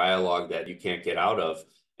start a dialogue that you can't get out of.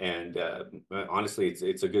 And honestly,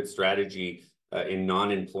 it's a good strategy in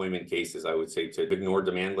non-employment cases, I would say, to ignore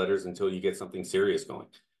demand letters until you get something serious going.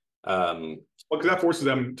 Well, because that forces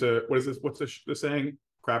them to, what is this? What's the saying?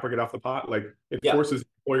 Crap or get off the pot. Like it forces the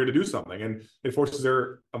employer to do something, and it forces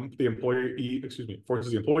the employee to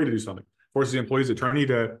do something. Forces the employee's attorney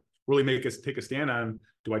to really take a stand on: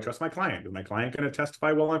 do I trust my client? Is my client going to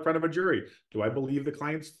testify well in front of a jury? Do I believe the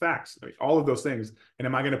client's facts? I mean, all of those things. And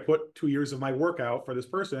am I going to put 2 years of my work out for this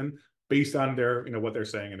person based on their, what they're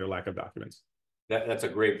saying and their lack of documents? That's a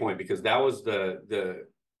great point, because that was the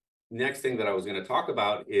next thing that I was going to talk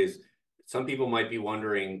about. Is some people might be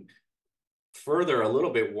wondering further a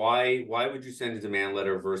little bit, why would you send a demand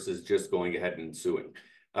letter versus just going ahead and suing?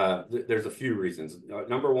 There's a few reasons.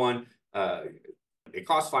 Number one, it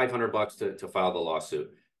costs $500 to file the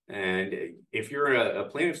lawsuit. And if you're a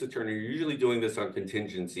plaintiff's attorney, you're usually doing this on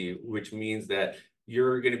contingency, which means that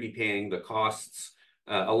you're going to be paying the costs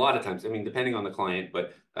a lot of times. I mean, depending on the client,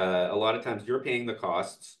 but a lot of times you're paying the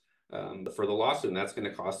costs for the lawsuit, and that's going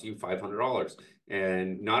to cost you $500.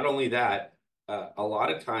 And not only that, a lot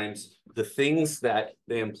of times the things that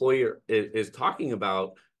the employer is talking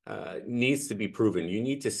about needs to be proven. You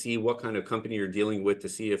need to see what kind of company you're dealing with to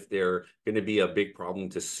see if they're going to be a big problem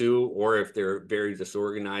to sue, or if they're very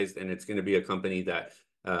disorganized and it's going to be a company that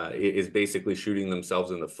is basically shooting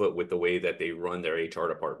themselves in the foot with the way that they run their HR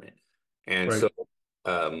department. And so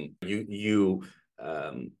you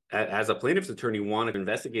as a plaintiff's attorney, want to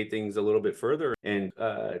investigate things a little bit further and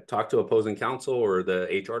talk to opposing counsel or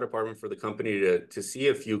the HR department for the company to see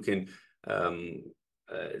if you can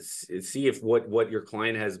see if what your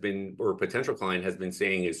client has been, or potential client has been,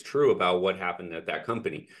 saying is true about what happened at that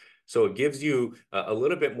company. So it gives you a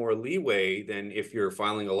little bit more leeway than if you're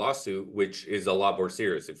filing a lawsuit, which is a lot more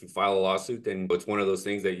serious. If you file a lawsuit, then it's one of those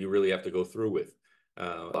things that you really have to go through with.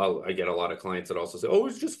 I get a lot of clients that also say, "Oh,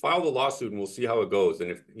 let's just file the lawsuit and we'll see how it goes. And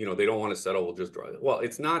if they don't want to settle, we'll just draw it." Well,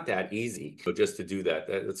 it's not that easy just to do that.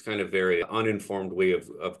 That's kind of very uninformed way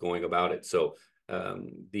of going about it. So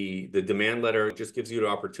the demand letter just gives you the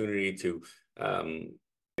opportunity to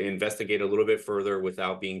investigate a little bit further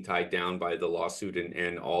without being tied down by the lawsuit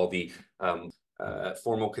and all the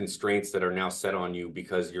formal constraints that are now set on you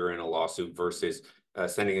because you're in a lawsuit, versus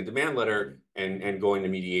sending a demand letter and going to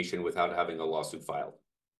mediation without having a lawsuit filed.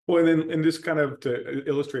 Well, and just kind of to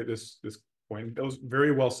illustrate this point, that was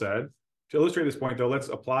very well said. To illustrate this point, though, let's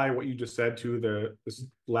apply what you just said to this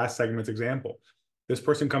last segment's example. This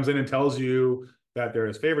person comes in and tells you that there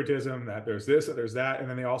is favoritism, that there's this, that there's that, and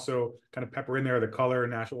then they also kind of pepper in there the color,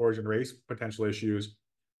 national origin, race potential issues.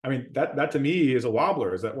 I mean, that to me is a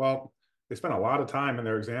wobbler. Is that, well, they spent a lot of time in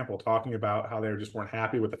their example talking about how they just weren't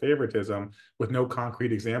happy with the favoritism with no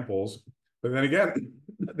concrete examples. But then again,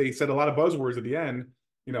 they said a lot of buzzwords at the end,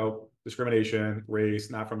 discrimination, race,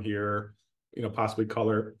 not from here, possibly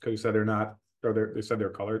color, because they said they're not, or they said they're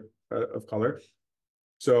color of color.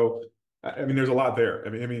 So, I mean, there's a lot there. I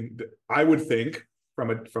mean, I would think from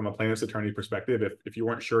a plaintiff's attorney perspective, if you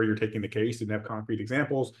weren't sure you're taking the case, didn't have concrete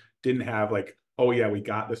examples, didn't have like, oh yeah, we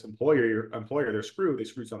got this employer, they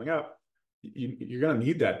screwed something up. You're going to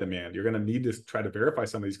need that demand. You're going to need to try to verify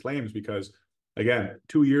some of these claims, because again,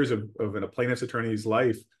 2 years of a plaintiff's attorney's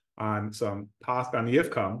life on the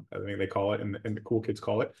IFCOM, I think they call it, and the cool kids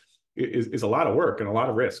call it, is a lot of work and a lot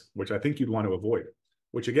of risk, which I think you'd want to avoid.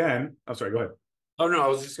 Which again, I'm sorry, go ahead. Oh no, I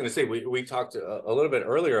was just going to say, we talked a little bit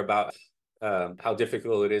earlier about how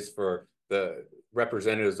difficult it is for the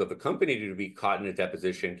representatives of the company to be caught in a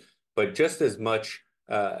deposition, but just as much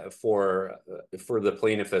for the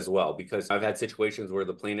plaintiff as well, because I've had situations where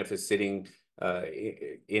the plaintiff is sitting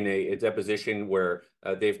in a deposition where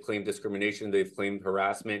they've claimed discrimination, they've claimed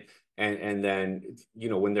harassment, and then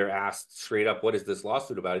when they're asked straight up, what is this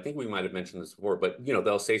lawsuit about? I think we might have mentioned this before, but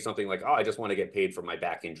they'll say something like, "Oh, I just want to get paid for my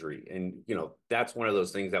back injury," and that's one of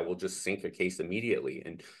those things that will just sink a case immediately.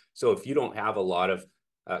 And so if you don't have a lot of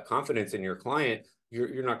confidence in your client,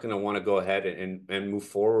 you're not going to want to go ahead and move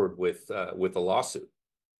forward with a lawsuit.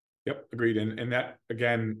 Yep, agreed. And that,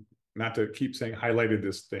 again, not to keep saying highlighted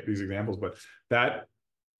these examples, but that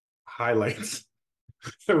highlights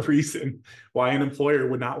the reason why an employer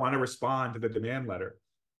would not want to respond to the demand letter.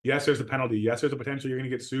 Yes, there's a penalty. Yes, there's a potential you're going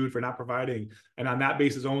to get sued for not providing, and on that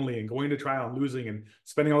basis only, and going to trial and losing and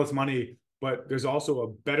spending all this money. But there's also a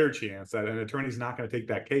better chance that an attorney's not going to take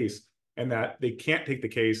that case, and that they can't take the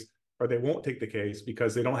case, or they won't take the case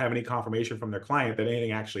because they don't have any confirmation from their client that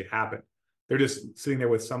anything actually happened. They're just sitting there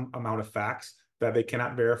with some amount of facts that they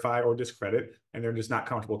cannot verify or discredit, and they're just not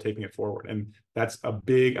comfortable taking it forward. And that's a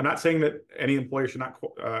big, I'm not saying that any employer should not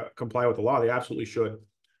comply with the law. They absolutely should.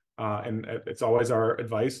 And it's always our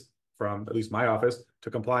advice from at least my office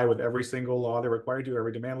to comply with every single law they're required to,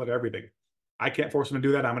 every demand letter, everything. I can't force them to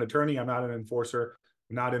do that. I'm an attorney. I'm not an enforcer.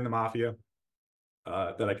 I'm not in the mafia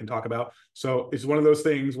that I can talk about. So it's one of those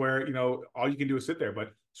things where, you know, all you can do is sit there.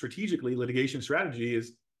 But strategically, litigation strategy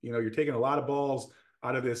is, you know, you're taking a lot of balls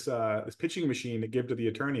out of this this pitching machine to give to the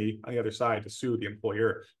attorney on the other side to sue the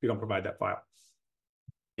employer if you don't provide that file.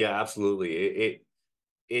 Yeah, absolutely.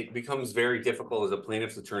 It becomes very difficult as a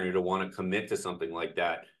plaintiff's attorney to want to commit to something like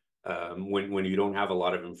that when you don't have a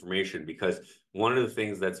lot of information, because one of the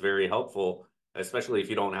things that's very helpful, especially if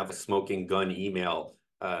you don't have a smoking gun email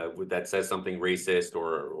that says something racist,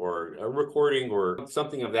 or a recording or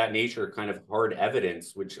something of that nature, kind of hard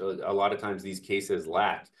evidence, which a lot of times these cases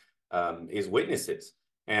lack, is witnesses.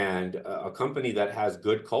 And a company that has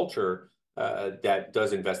good culture, that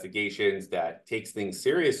does investigations, that takes things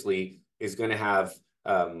seriously, is going to have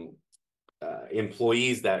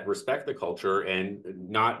employees that respect the culture and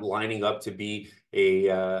not lining up to be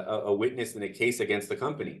a witness in a case against the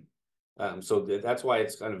company. So that's why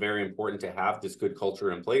it's kind of very important to have this good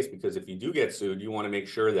culture in place, because if you do get sued, you want to make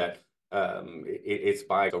sure that it's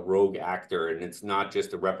by a rogue actor and it's not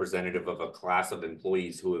just a representative of a class of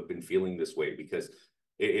employees who have been feeling this way. Because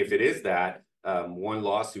if it is that, one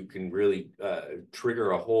lawsuit can really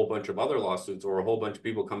trigger a whole bunch of other lawsuits, or a whole bunch of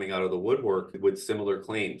people coming out of the woodwork with similar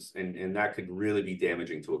claims. And that could really be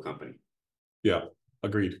damaging to a company. Yeah,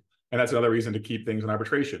 agreed. And that's another reason to keep things in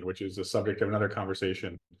arbitration, which is the subject of another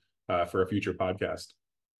conversation for a future podcast.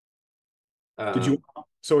 Did you?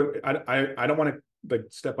 So I don't want to like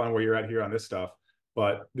step on where you're at here on this stuff,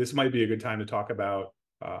 but this might be a good time to talk about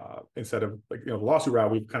instead of like, you know, the lawsuit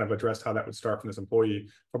route. We've kind of addressed how that would start from this employee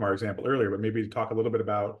from our example earlier, but maybe talk a little bit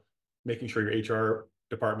about making sure your HR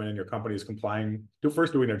department and your company is complying,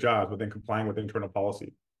 first doing their jobs, but then complying with internal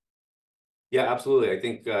policy. Yeah, absolutely. I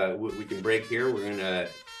think we can break here. We're going to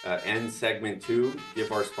end segment 2,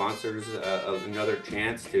 give our sponsors another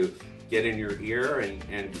chance to get in your ear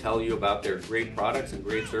and tell you about their great products and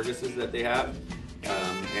great services that they have.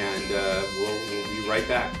 And we'll be right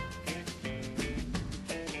back.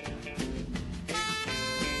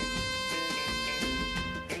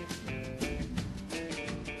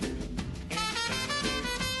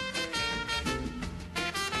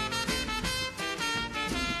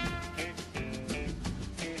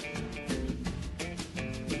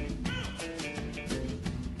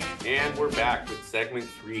 And we're back with segment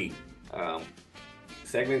 3.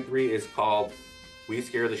 Segment 3 is called "We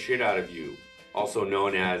Scare the Shit Out of You," also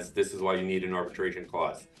known as "This is Why You Need an Arbitration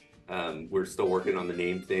Clause." We're still working on the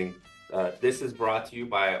name thing. This is brought to you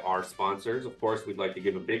by our sponsors. Of course, we'd like to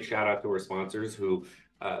give a big shout out to our sponsors who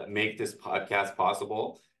make this podcast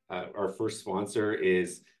possible. Our first sponsor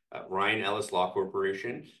is Ryan Ellis Law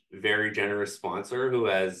Corporation, very generous sponsor who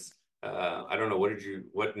has I don't know, what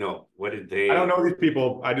did they? I don't know these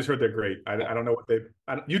people. I just heard they're great. I don't know what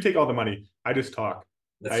you take all the money. I just talk.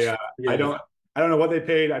 I don't know what they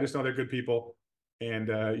paid. I just know they're good people, and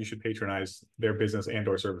you should patronize their business and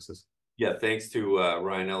or services. Yeah, thanks to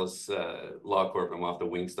Ryan Ellis Law Corp. I'm off the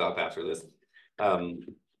Wingstop after this.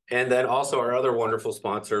 And then also our other wonderful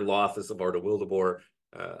sponsor, Law Office of Arda Wildeboer,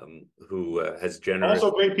 who has generous.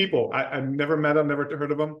 Also great people. I've never met them, never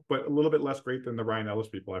heard of them, but a little bit less great than the Ryan Ellis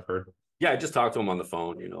people I've heard. Yeah, I just talked to them on the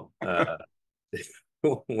phone, you know,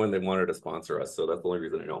 when they wanted to sponsor us. So that's the only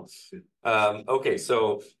reason I know. Okay,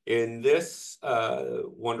 so in this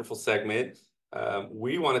wonderful segment,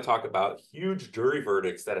 we want to talk about huge jury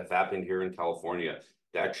verdicts that have happened here in California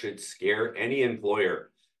that should scare any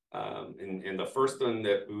employer. And the first one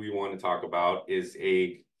that we want to talk about is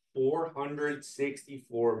a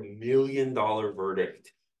 $464 million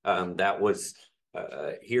verdict that was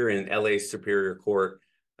here in LA Superior Court,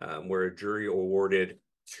 where a jury awarded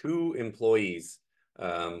 2 employees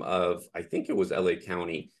of, I think it was LA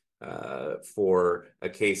County, for a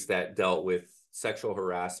case that dealt with sexual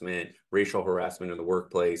harassment, racial harassment in the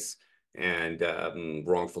workplace, and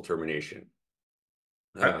wrongful termination.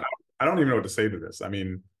 I don't even know what to say to this. I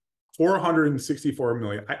mean, 464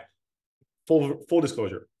 million. Full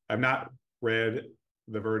disclosure, I've not read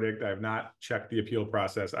the verdict. I have not checked the appeal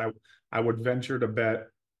process. I would venture to bet.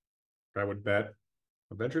 I would bet.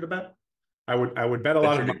 Venture to bet. I would bet a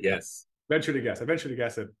lot of money. Yes. Venture to guess. I venture to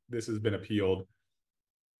guess that this has been appealed,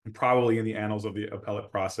 probably in the annals of the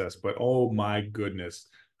appellate process. But oh my goodness,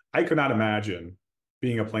 I could not imagine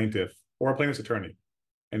being a plaintiff or a plaintiff's attorney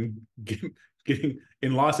and getting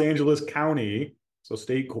in Los Angeles County, so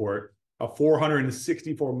state court, a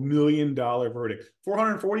 $464 million verdict.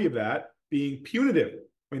 440 of that being punitive.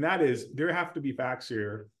 I mean, there have to be facts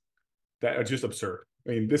here that are just absurd.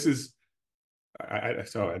 I mean, this is,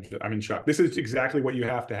 I'm in shock. This is exactly what you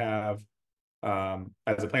have to have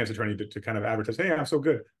as a plaintiff's attorney to kind of advertise, hey, I'm so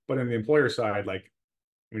good. But on the employer side, like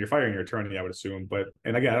when you're firing your attorney, I would assume.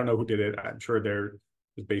 And again, I don't know who did it. I'm sure there's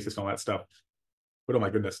basis on that stuff. But oh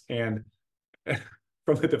my goodness. And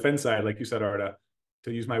from the defense side, like you said, Arda,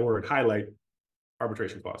 to use my word, highlight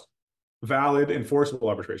arbitration clause, valid, enforceable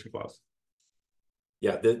arbitration clause.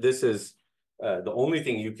 Yeah, this is the only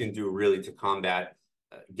thing you can do really to combat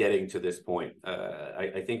getting to this point.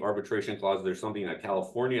 I think arbitration clause, there's something that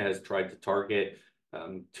California has tried to target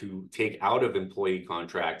to take out of employee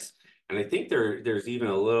contracts. And I think there's even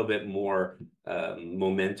a little bit more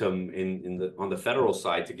momentum on the federal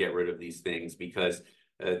side to get rid of these things, because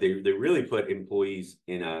they really put employees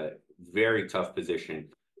in a very tough position,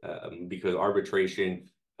 because arbitration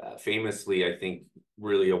famously, I think,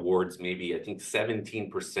 really awards maybe, I think,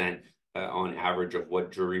 17% on average of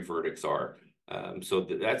what jury verdicts are. So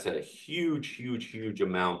that's a huge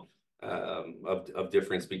amount of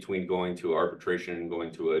difference between going to arbitration and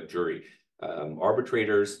going to a jury.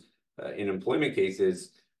 Arbitrators in employment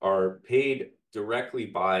cases are paid directly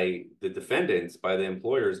by the defendants, by the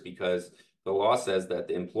employers, because the law says that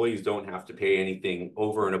the employees don't have to pay anything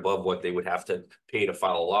over and above what they would have to pay to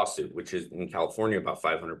file a lawsuit, which is in California about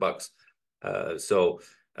 $500.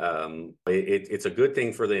 It's a good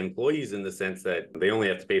thing for the employees in the sense that they only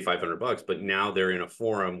have to pay $500, but now they're in a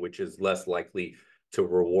forum which is less likely to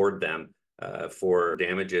reward them for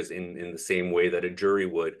damages in the same way that a jury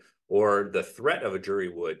would, or the threat of a jury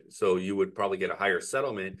would. So you would probably get a higher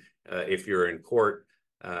settlement if you're in court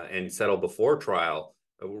and settle before trial.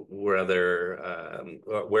 Whereas,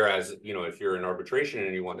 if you're in arbitration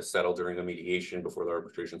and you want to settle during a mediation before the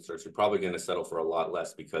arbitration starts, you're probably going to settle for a lot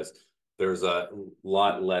less, because there's a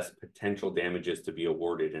lot less potential damages to be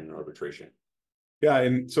awarded in arbitration. Yeah,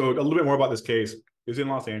 and so a little bit more about this case. It was in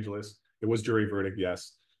Los Angeles. It was jury verdict,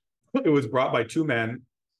 yes. It was brought by two men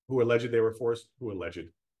who alleged they were forced, who alleged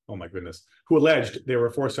they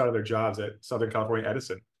were forced out of their jobs at Southern California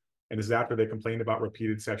Edison. And this is after they complained about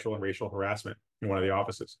repeated sexual and racial harassment in one of the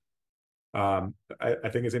offices. I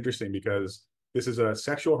think it's interesting because this is a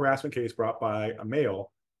sexual harassment case brought by a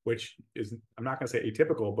male, which is, I'm not going to say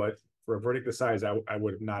atypical, but for a verdict this size, I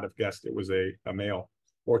would not have guessed it was a male,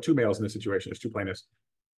 or two males in this situation. There's two plaintiffs.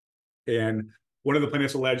 And one of the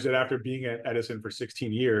plaintiffs alleged that after being at Edison for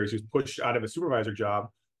 16 years, he was pushed out of a supervisor job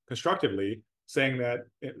constructively, saying that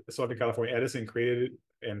Southern California Edison created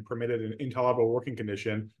and permitted an intolerable working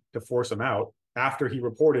condition to force him out after he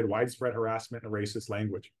reported widespread harassment and racist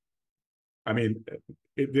language. I mean,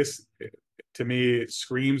 this to me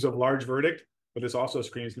screams of large verdict, but this also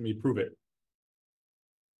screams to me, prove it.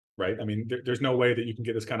 Right? I mean, there's no way that you can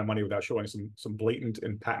get this kind of money without showing some blatant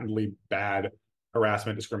and patently bad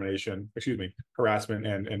harassment and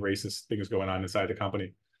racist things going on inside the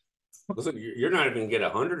company. Listen, you're not even going to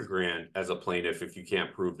get $100,000 as a plaintiff if you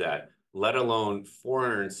can't prove that, let alone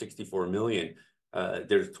 $464 million.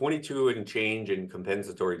 There's 22 and change in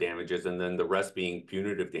compensatory damages, and then the rest being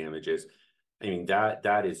punitive damages. I mean,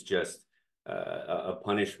 that is just a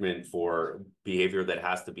punishment for behavior that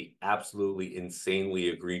has to be absolutely insanely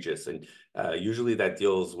egregious. And usually that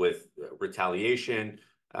deals with retaliation,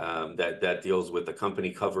 that deals with the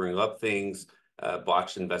company covering up things,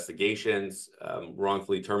 botched investigations,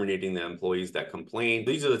 wrongfully terminating the employees that complain.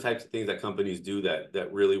 These are the types of things that companies do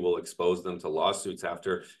that really will expose them to lawsuits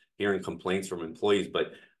after hearing complaints from employees.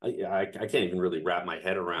 But I can't even really wrap my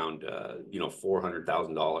head around,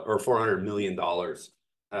 $400,000 or $400 million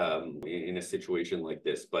in a situation like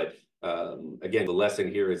this. But again, the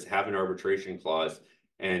lesson here is have an arbitration clause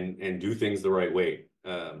and do things the right way.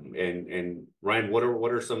 And Ryan, what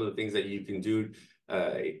are some of the things that you can do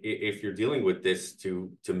if you're dealing with this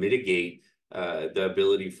to mitigate the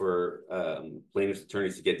ability for plaintiffs'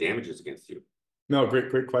 attorneys to get damages against you? No,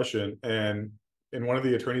 great question. And in one of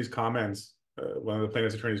the attorney's comments, one of the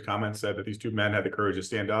plaintiff's attorney's comments said that these two men had the courage to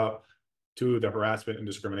stand up to the harassment and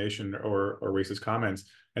discrimination or racist comments,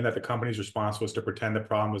 and that the company's response was to pretend the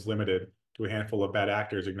problem was limited to a handful of bad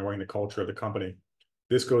actors, ignoring the culture of the company.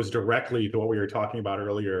 this goes directly to what we were talking about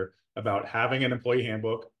earlier about having an employee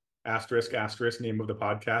handbook, asterisk, asterisk, name of the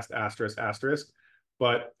podcast, asterisk, asterisk.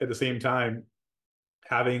 But at the same time,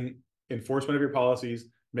 having enforcement of your policies,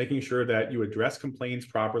 making sure that you address complaints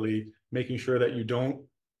properly, making sure that you don't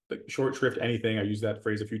short shrift anything. I use that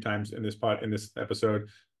phrase a few times in this episode,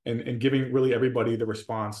 and giving really everybody the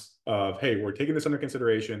response of, hey, we're taking this under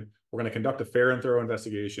consideration. We're going to conduct a fair and thorough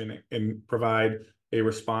investigation and provide a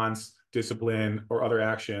response, discipline, or other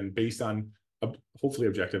action based on, hopefully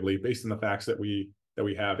objectively, based on the facts that we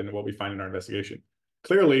have and what we find in our investigation.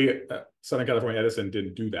 Clearly, Southern California Edison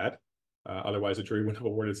didn't do that. Otherwise, the jury wouldn't have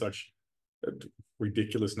awarded such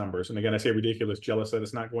ridiculous numbers. And again, I say ridiculous, jealous that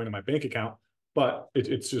it's not going to my bank account, but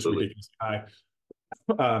it's just ridiculously high.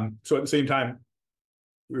 So at the same time,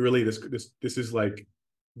 really, this is like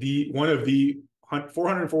one of the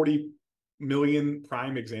 440 million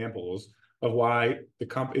prime examples of why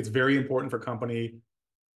it's very important for company,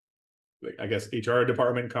 I guess, HR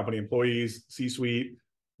department, company employees, C-suite,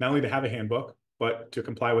 not only to have a handbook, but to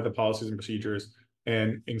comply with the policies and procedures,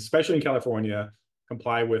 and especially in California,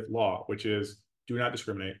 comply with law, which is do not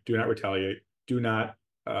discriminate, do not retaliate, do not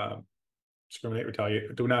discriminate,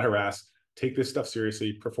 retaliate, do not harass, take this stuff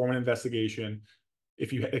seriously, perform an investigation.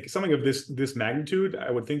 If you something of this magnitude, I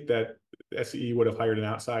would think that SCE would have hired an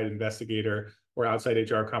outside investigator or outside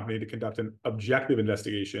HR company to conduct an objective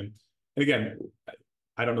investigation. And again,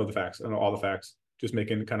 I don't know the facts. I don't know all the facts, just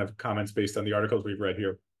making kind of comments based on the articles we've read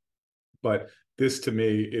here. But this to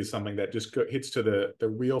me is something that just hits to the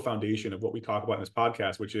real foundation of what we talk about in this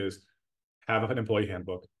podcast, which is have an employee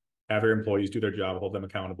handbook, have your employees do their job, hold them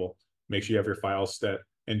accountable, make sure you have your files set,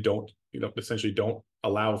 and essentially don't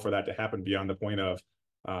allow for that to happen beyond the point of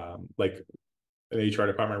like an HR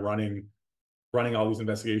department running all these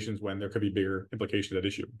investigations when there could be bigger implications at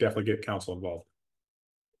issue. Definitely get counsel involved.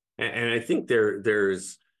 And I think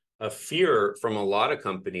there's a fear from a lot of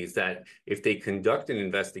companies that if they conduct an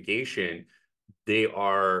investigation, they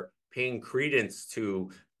are paying credence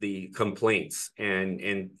to the complaints.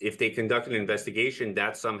 And if they conduct an investigation,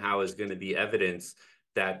 that somehow is going to be evidence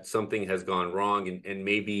that something has gone wrong, and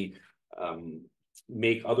maybe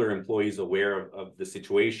make other employees aware of the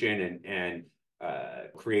situation and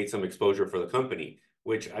create some exposure for the company,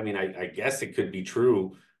 which, I mean, I guess it could be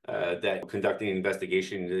true that conducting an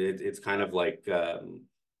investigation, it's kind of like,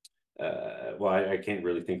 well, I can't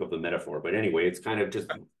really think of the metaphor, but anyway, it's kind of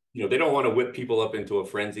just, they don't want to whip people up into a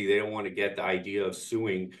frenzy. They don't want to get the idea of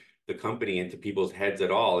suing the company into people's heads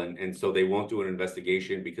at all. And so they won't do an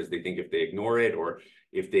investigation because they think if they ignore it, or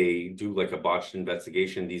if they do like a botched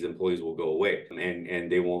investigation, these employees will go away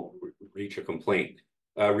and they won't reach the complaint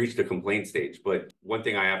stage. But one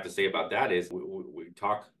thing I have to say about that is we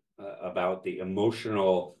talk about the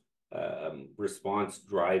emotional response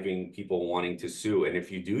driving people wanting to sue. And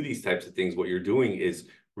if you do these types of things, what you're doing is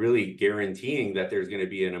really guaranteeing that there's going to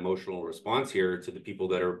be an emotional response here to the people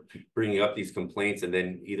that are bringing up these complaints, and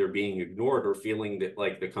then either being ignored or feeling that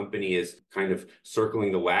like the company is kind of circling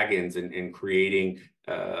the wagons and creating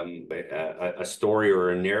a story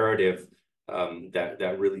or a narrative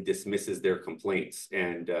that really dismisses their complaints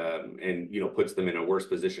and puts them in a worse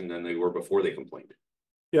position than they were before they complained.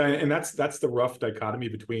 Yeah, and that's the rough dichotomy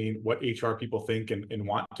between what HR people think and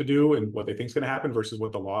want to do and what they think is going to happen versus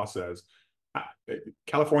what the law says.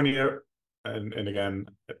 California, and again,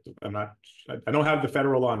 I don't have the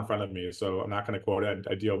federal law in front of me, so I'm not going to quote it.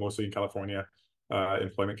 I deal mostly in California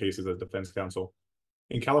employment cases as defense counsel.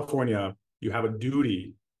 In California, you have an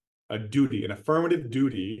affirmative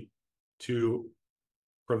duty to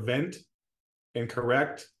prevent and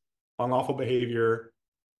correct unlawful behavior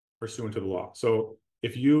pursuant to the law. So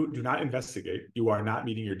if you do not investigate, you are not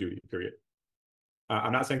meeting your duty, period.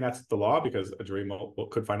 I'm not saying that's the law, because a jury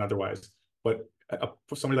could find otherwise. But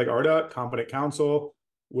somebody like ARDA, competent counsel,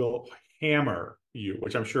 will hammer you,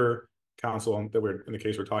 which I'm sure counsel that we're in the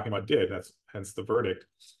case we're talking about did. That's hence the verdict.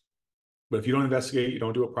 But if you don't investigate, you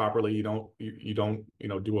don't do it properly, you don't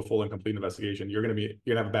do a full and complete investigation, you're gonna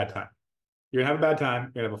have a bad time. You're gonna have a bad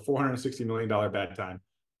time. You're gonna have a $460 million bad time.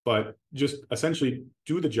 But just essentially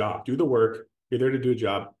do the job, do the work. You're there to do a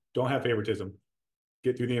job. Don't have favoritism.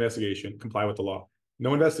 Get through the investigation. Comply with the law.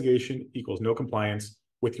 No investigation equals no compliance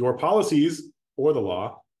with your policies or the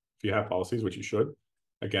law, if you have policies, which you should.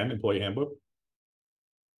 Again, employee handbook.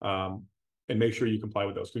 And make sure you comply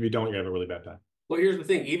with those. If you don't, you're gonna have a really bad time. Well, here's the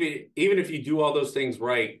thing. Even if you do all those things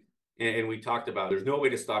right, and we talked about, there's no way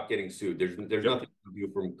to stop getting sued. There's nothing to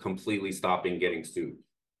do from completely stopping getting sued.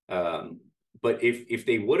 But if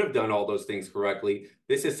they would have done all those things correctly,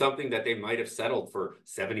 this is something that they might have settled for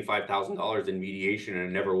 $75,000 in mediation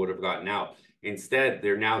and never would have gotten out. Instead,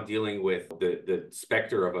 they're now dealing with the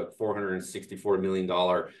specter of a $464 million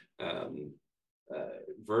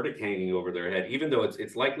verdict hanging over their head, even though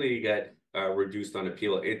it's likely to get reduced on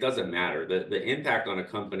appeal. It doesn't matter. The impact on a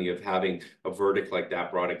company of having a verdict like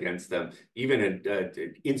that brought against them, even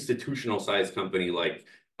an institutional sized company like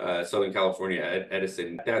Southern California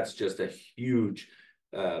Edison, that's just a huge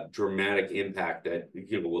dramatic impact that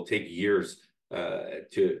will take years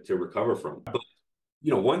to recover from. But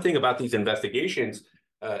one thing about these investigations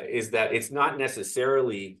is that it's not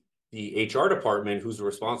necessarily the HR department who's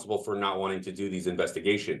responsible for not wanting to do these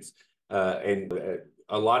investigations. And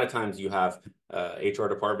a lot of times you have HR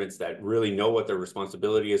departments that really know what their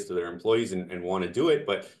responsibility is to their employees and want to do it,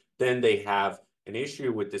 but then they have an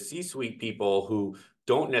issue with the C-suite people who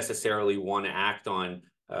don't necessarily want to act on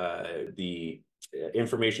the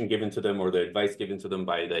information given to them or the advice given to them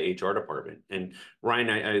by the HR department. And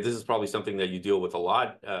Ryan, this is probably something that you deal with a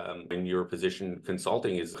lot in your position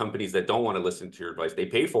consulting, is companies that don't want to listen to your advice. They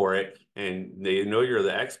pay for it and they know you're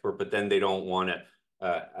the expert, but then they don't want to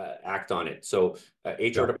act on it. So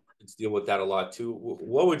HR departments deal with that a lot too.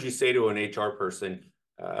 What would you say to an HR person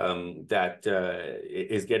that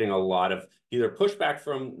is getting a lot of either pushback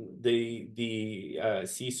from the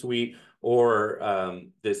C-suite, or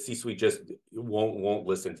the C-suite just won't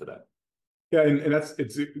listen to that? Yeah, and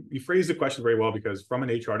you phrased the question very well, because from an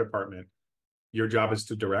HR department, your job is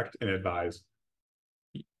to direct and advise.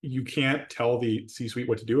 You can't tell the C-suite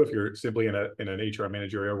what to do if you're simply in an HR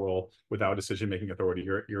managerial role without decision-making authority.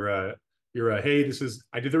 You're a hey,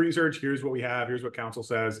 I did the research. Here's what we have. Here's what counsel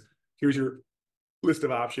says. Here's your list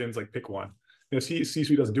of options. Like, pick one.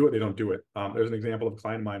 C-suite doesn't do it. They don't do it. There's an example of a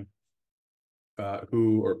client of mine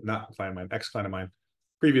or not a client of mine, ex-client of mine,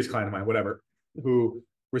 previous client of mine, whatever, who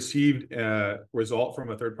received a result from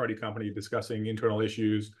a third-party company discussing internal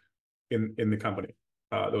issues in the company.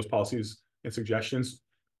 Those policies and suggestions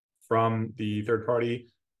from the third party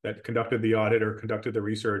that conducted the audit or conducted the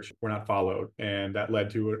research were not followed. And that led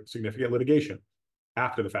to a significant litigation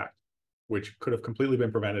after the fact, which could have completely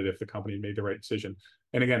been prevented if the company made the right decision.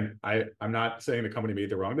 And again, I'm not saying the company made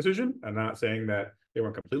the wrong decision. I'm not saying that they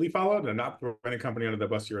weren't completely followed. And I'm not throwing a company under the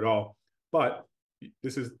bus here at all. But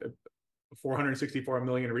this is 464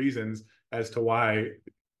 million reasons as to why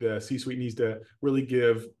the C-suite needs to really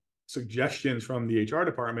give suggestions from the HR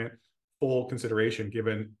department full consideration,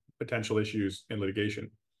 given potential issues in litigation.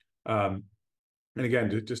 And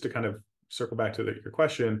again, just to kind of circle back to your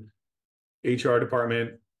question, HR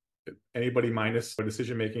department, anybody minus a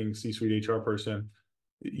decision-making C-suite HR person,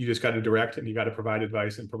 you just got to direct and you got to provide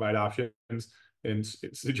advice and provide options. In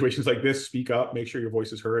situations like this, speak up, make sure your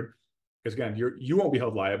voice is heard. Because again, you won't be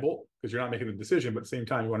held liable because you're not making the decision, but at the same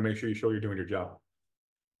time, you want to make sure you show you're doing your job.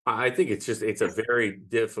 I think it's a very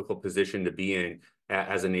difficult position to be in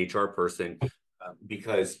as an HR person,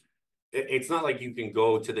 because it's not like you can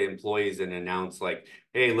go to the employees and announce like,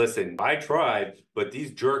 hey, listen, I tried, but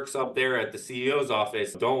these jerks up there at the CEO's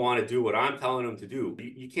office don't want to do what I'm telling them to do.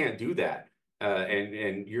 You can't do that.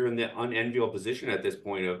 And you're in the unenviable position at this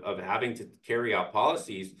point of having to carry out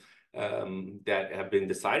policies that have been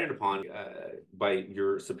decided upon by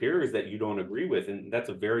your superiors that you don't agree with. And that's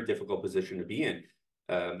a very difficult position to be in.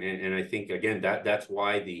 And I think, again, that's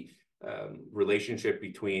why the relationship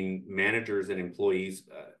between managers and employees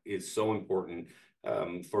is so important,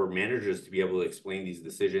 for managers to be able to explain these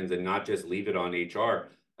decisions and not just leave it on HR.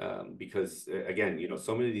 Because again,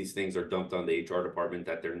 so many of these things are dumped on the HR department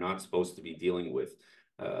that they're not supposed to be dealing with.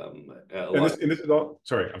 This is all.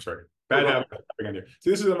 Sorry, I'm sorry. Bad habit. So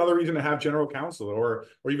this is another reason to have general counsel or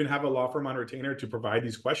even have a law firm on retainer to provide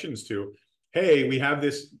these questions to. Hey, we have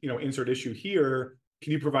this insert issue here.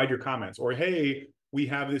 Can you provide your comments? Or hey, we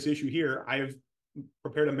have this issue here. I have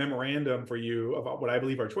prepared a memorandum for you about what I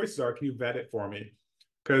believe our choices are. Can you vet it for me?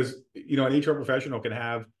 Because an HR professional can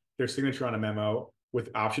have their signature on a memo with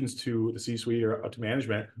options to the C-suite or to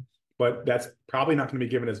management, but that's probably not going to be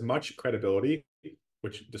given as much credibility,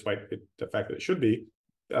 which despite the fact that it should be,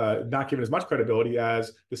 not given as much credibility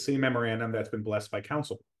as the same memorandum that's been blessed by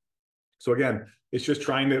counsel. So again, it's just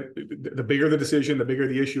trying to, the bigger the decision, the bigger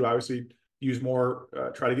the issue, obviously use more,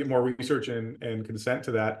 try to get more research and consent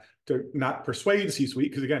to that, to not persuade the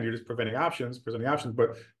C-suite, because again, you're just presenting options,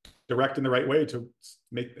 but direct in the right way to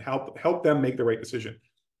help them make the right decision.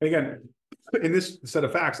 And again, in this set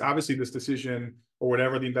of facts, obviously this decision or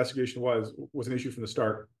whatever the investigation was an issue from the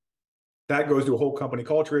start. That goes to a whole company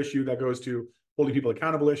culture issue, that goes to holding people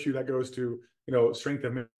accountable issue, that goes to strength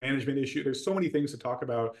of management issue. There's so many things to talk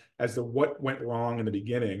about as to what went wrong in the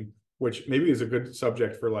beginning which maybe is a good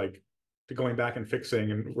subject for like to going back and fixing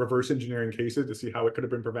and reverse engineering cases to see how it could have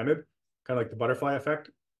been prevented, kind of like the butterfly effect.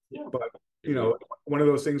 Yeah. But you know, one of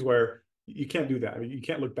those things where you can't do that. I mean, you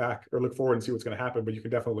can't look back or look forward and see what's going to happen, but you can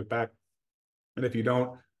definitely look back. And if you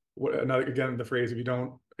don't, another, again, the phrase, if you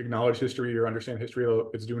don't acknowledge history or understand history,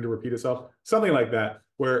 it's doomed to repeat itself. Something like that,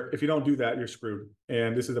 where if you don't do that, you're screwed.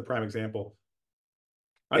 And this is a prime example.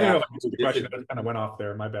 I don't know if I answered the question. I kind of went off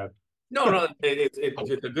there. My bad. No, it's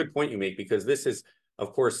a good point you make, because this is,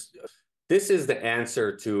 of course, this is the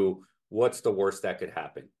answer to what's the worst that could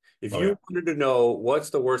happen. If you wanted to know what's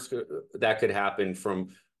the worst that could happen from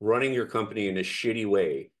running your company in a shitty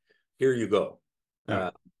way, here you go. Yeah.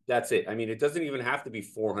 That's it. I mean, it doesn't even have to be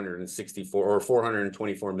 $464 or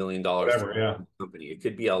 $424 million company. It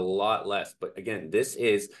could be a lot less. But again, this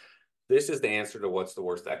is the answer to what's the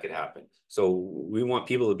worst that could happen. So we want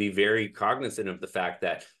people to be very cognizant of the fact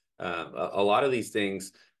that a lot of these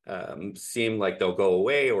things seem like they'll go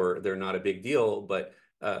away or they're not a big deal, but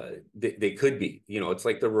they could be. You know, it's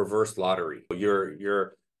like the reverse lottery.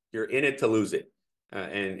 You're in it to lose it,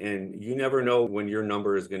 and you never know when your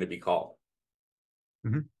number is going to be called.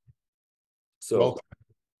 Mm-hmm. So,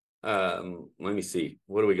 let me see.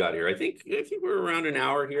 What do we got here? I think we're around an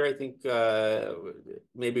hour here. I think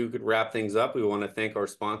maybe we could wrap things up. We want to thank our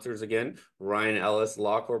sponsors again, Ryan Ellis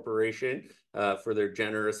Law Corporation, for their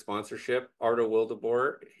generous sponsorship. Ardo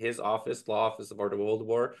Wildeboer, his office, law office of Ardo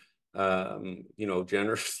Wildeboer, you know,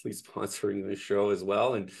 generously sponsoring the show as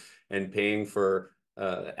well, and paying for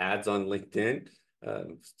ads on LinkedIn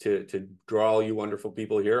to draw all you wonderful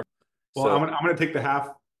people here. Well, so, I'm going to take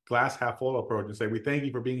the glass half full approach and say we thank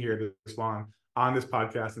you for being here this long on this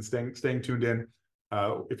podcast and staying tuned in.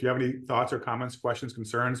 If you have any thoughts or comments, questions,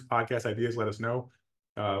 concerns, podcast ideas, let us know.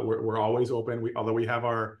 We're always open. Although we have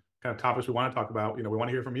our kind of topics we want to talk about, you know, we want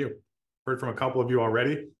to hear from you. Heard from a couple of you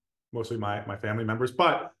already, mostly my family members,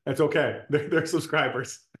 but it's okay. They're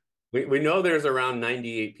subscribers. We know there's around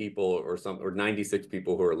 98 people or 96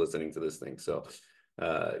 people who are listening to this thing. So,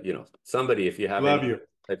 you know, somebody, if you have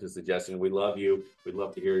type of suggestion, we love you. We'd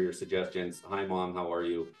love to hear your suggestions. Hi, Mom. How are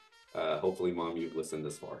you? Hopefully, Mom, you've listened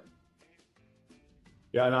this far.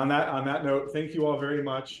 Yeah, and on that note, thank you all very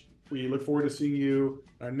much. We look forward to seeing you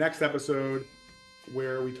in our next episode,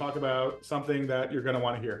 where we talk about something that you're going to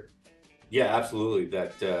want to hear. Yeah, absolutely.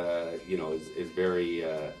 That you know is very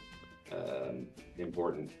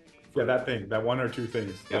important. Yeah, that one or two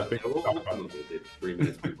things. Yeah, we'll talk about it 3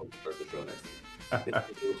 minutes before we start the show next.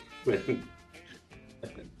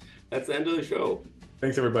 That's the end of the show.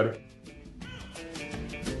 Thanks, everybody.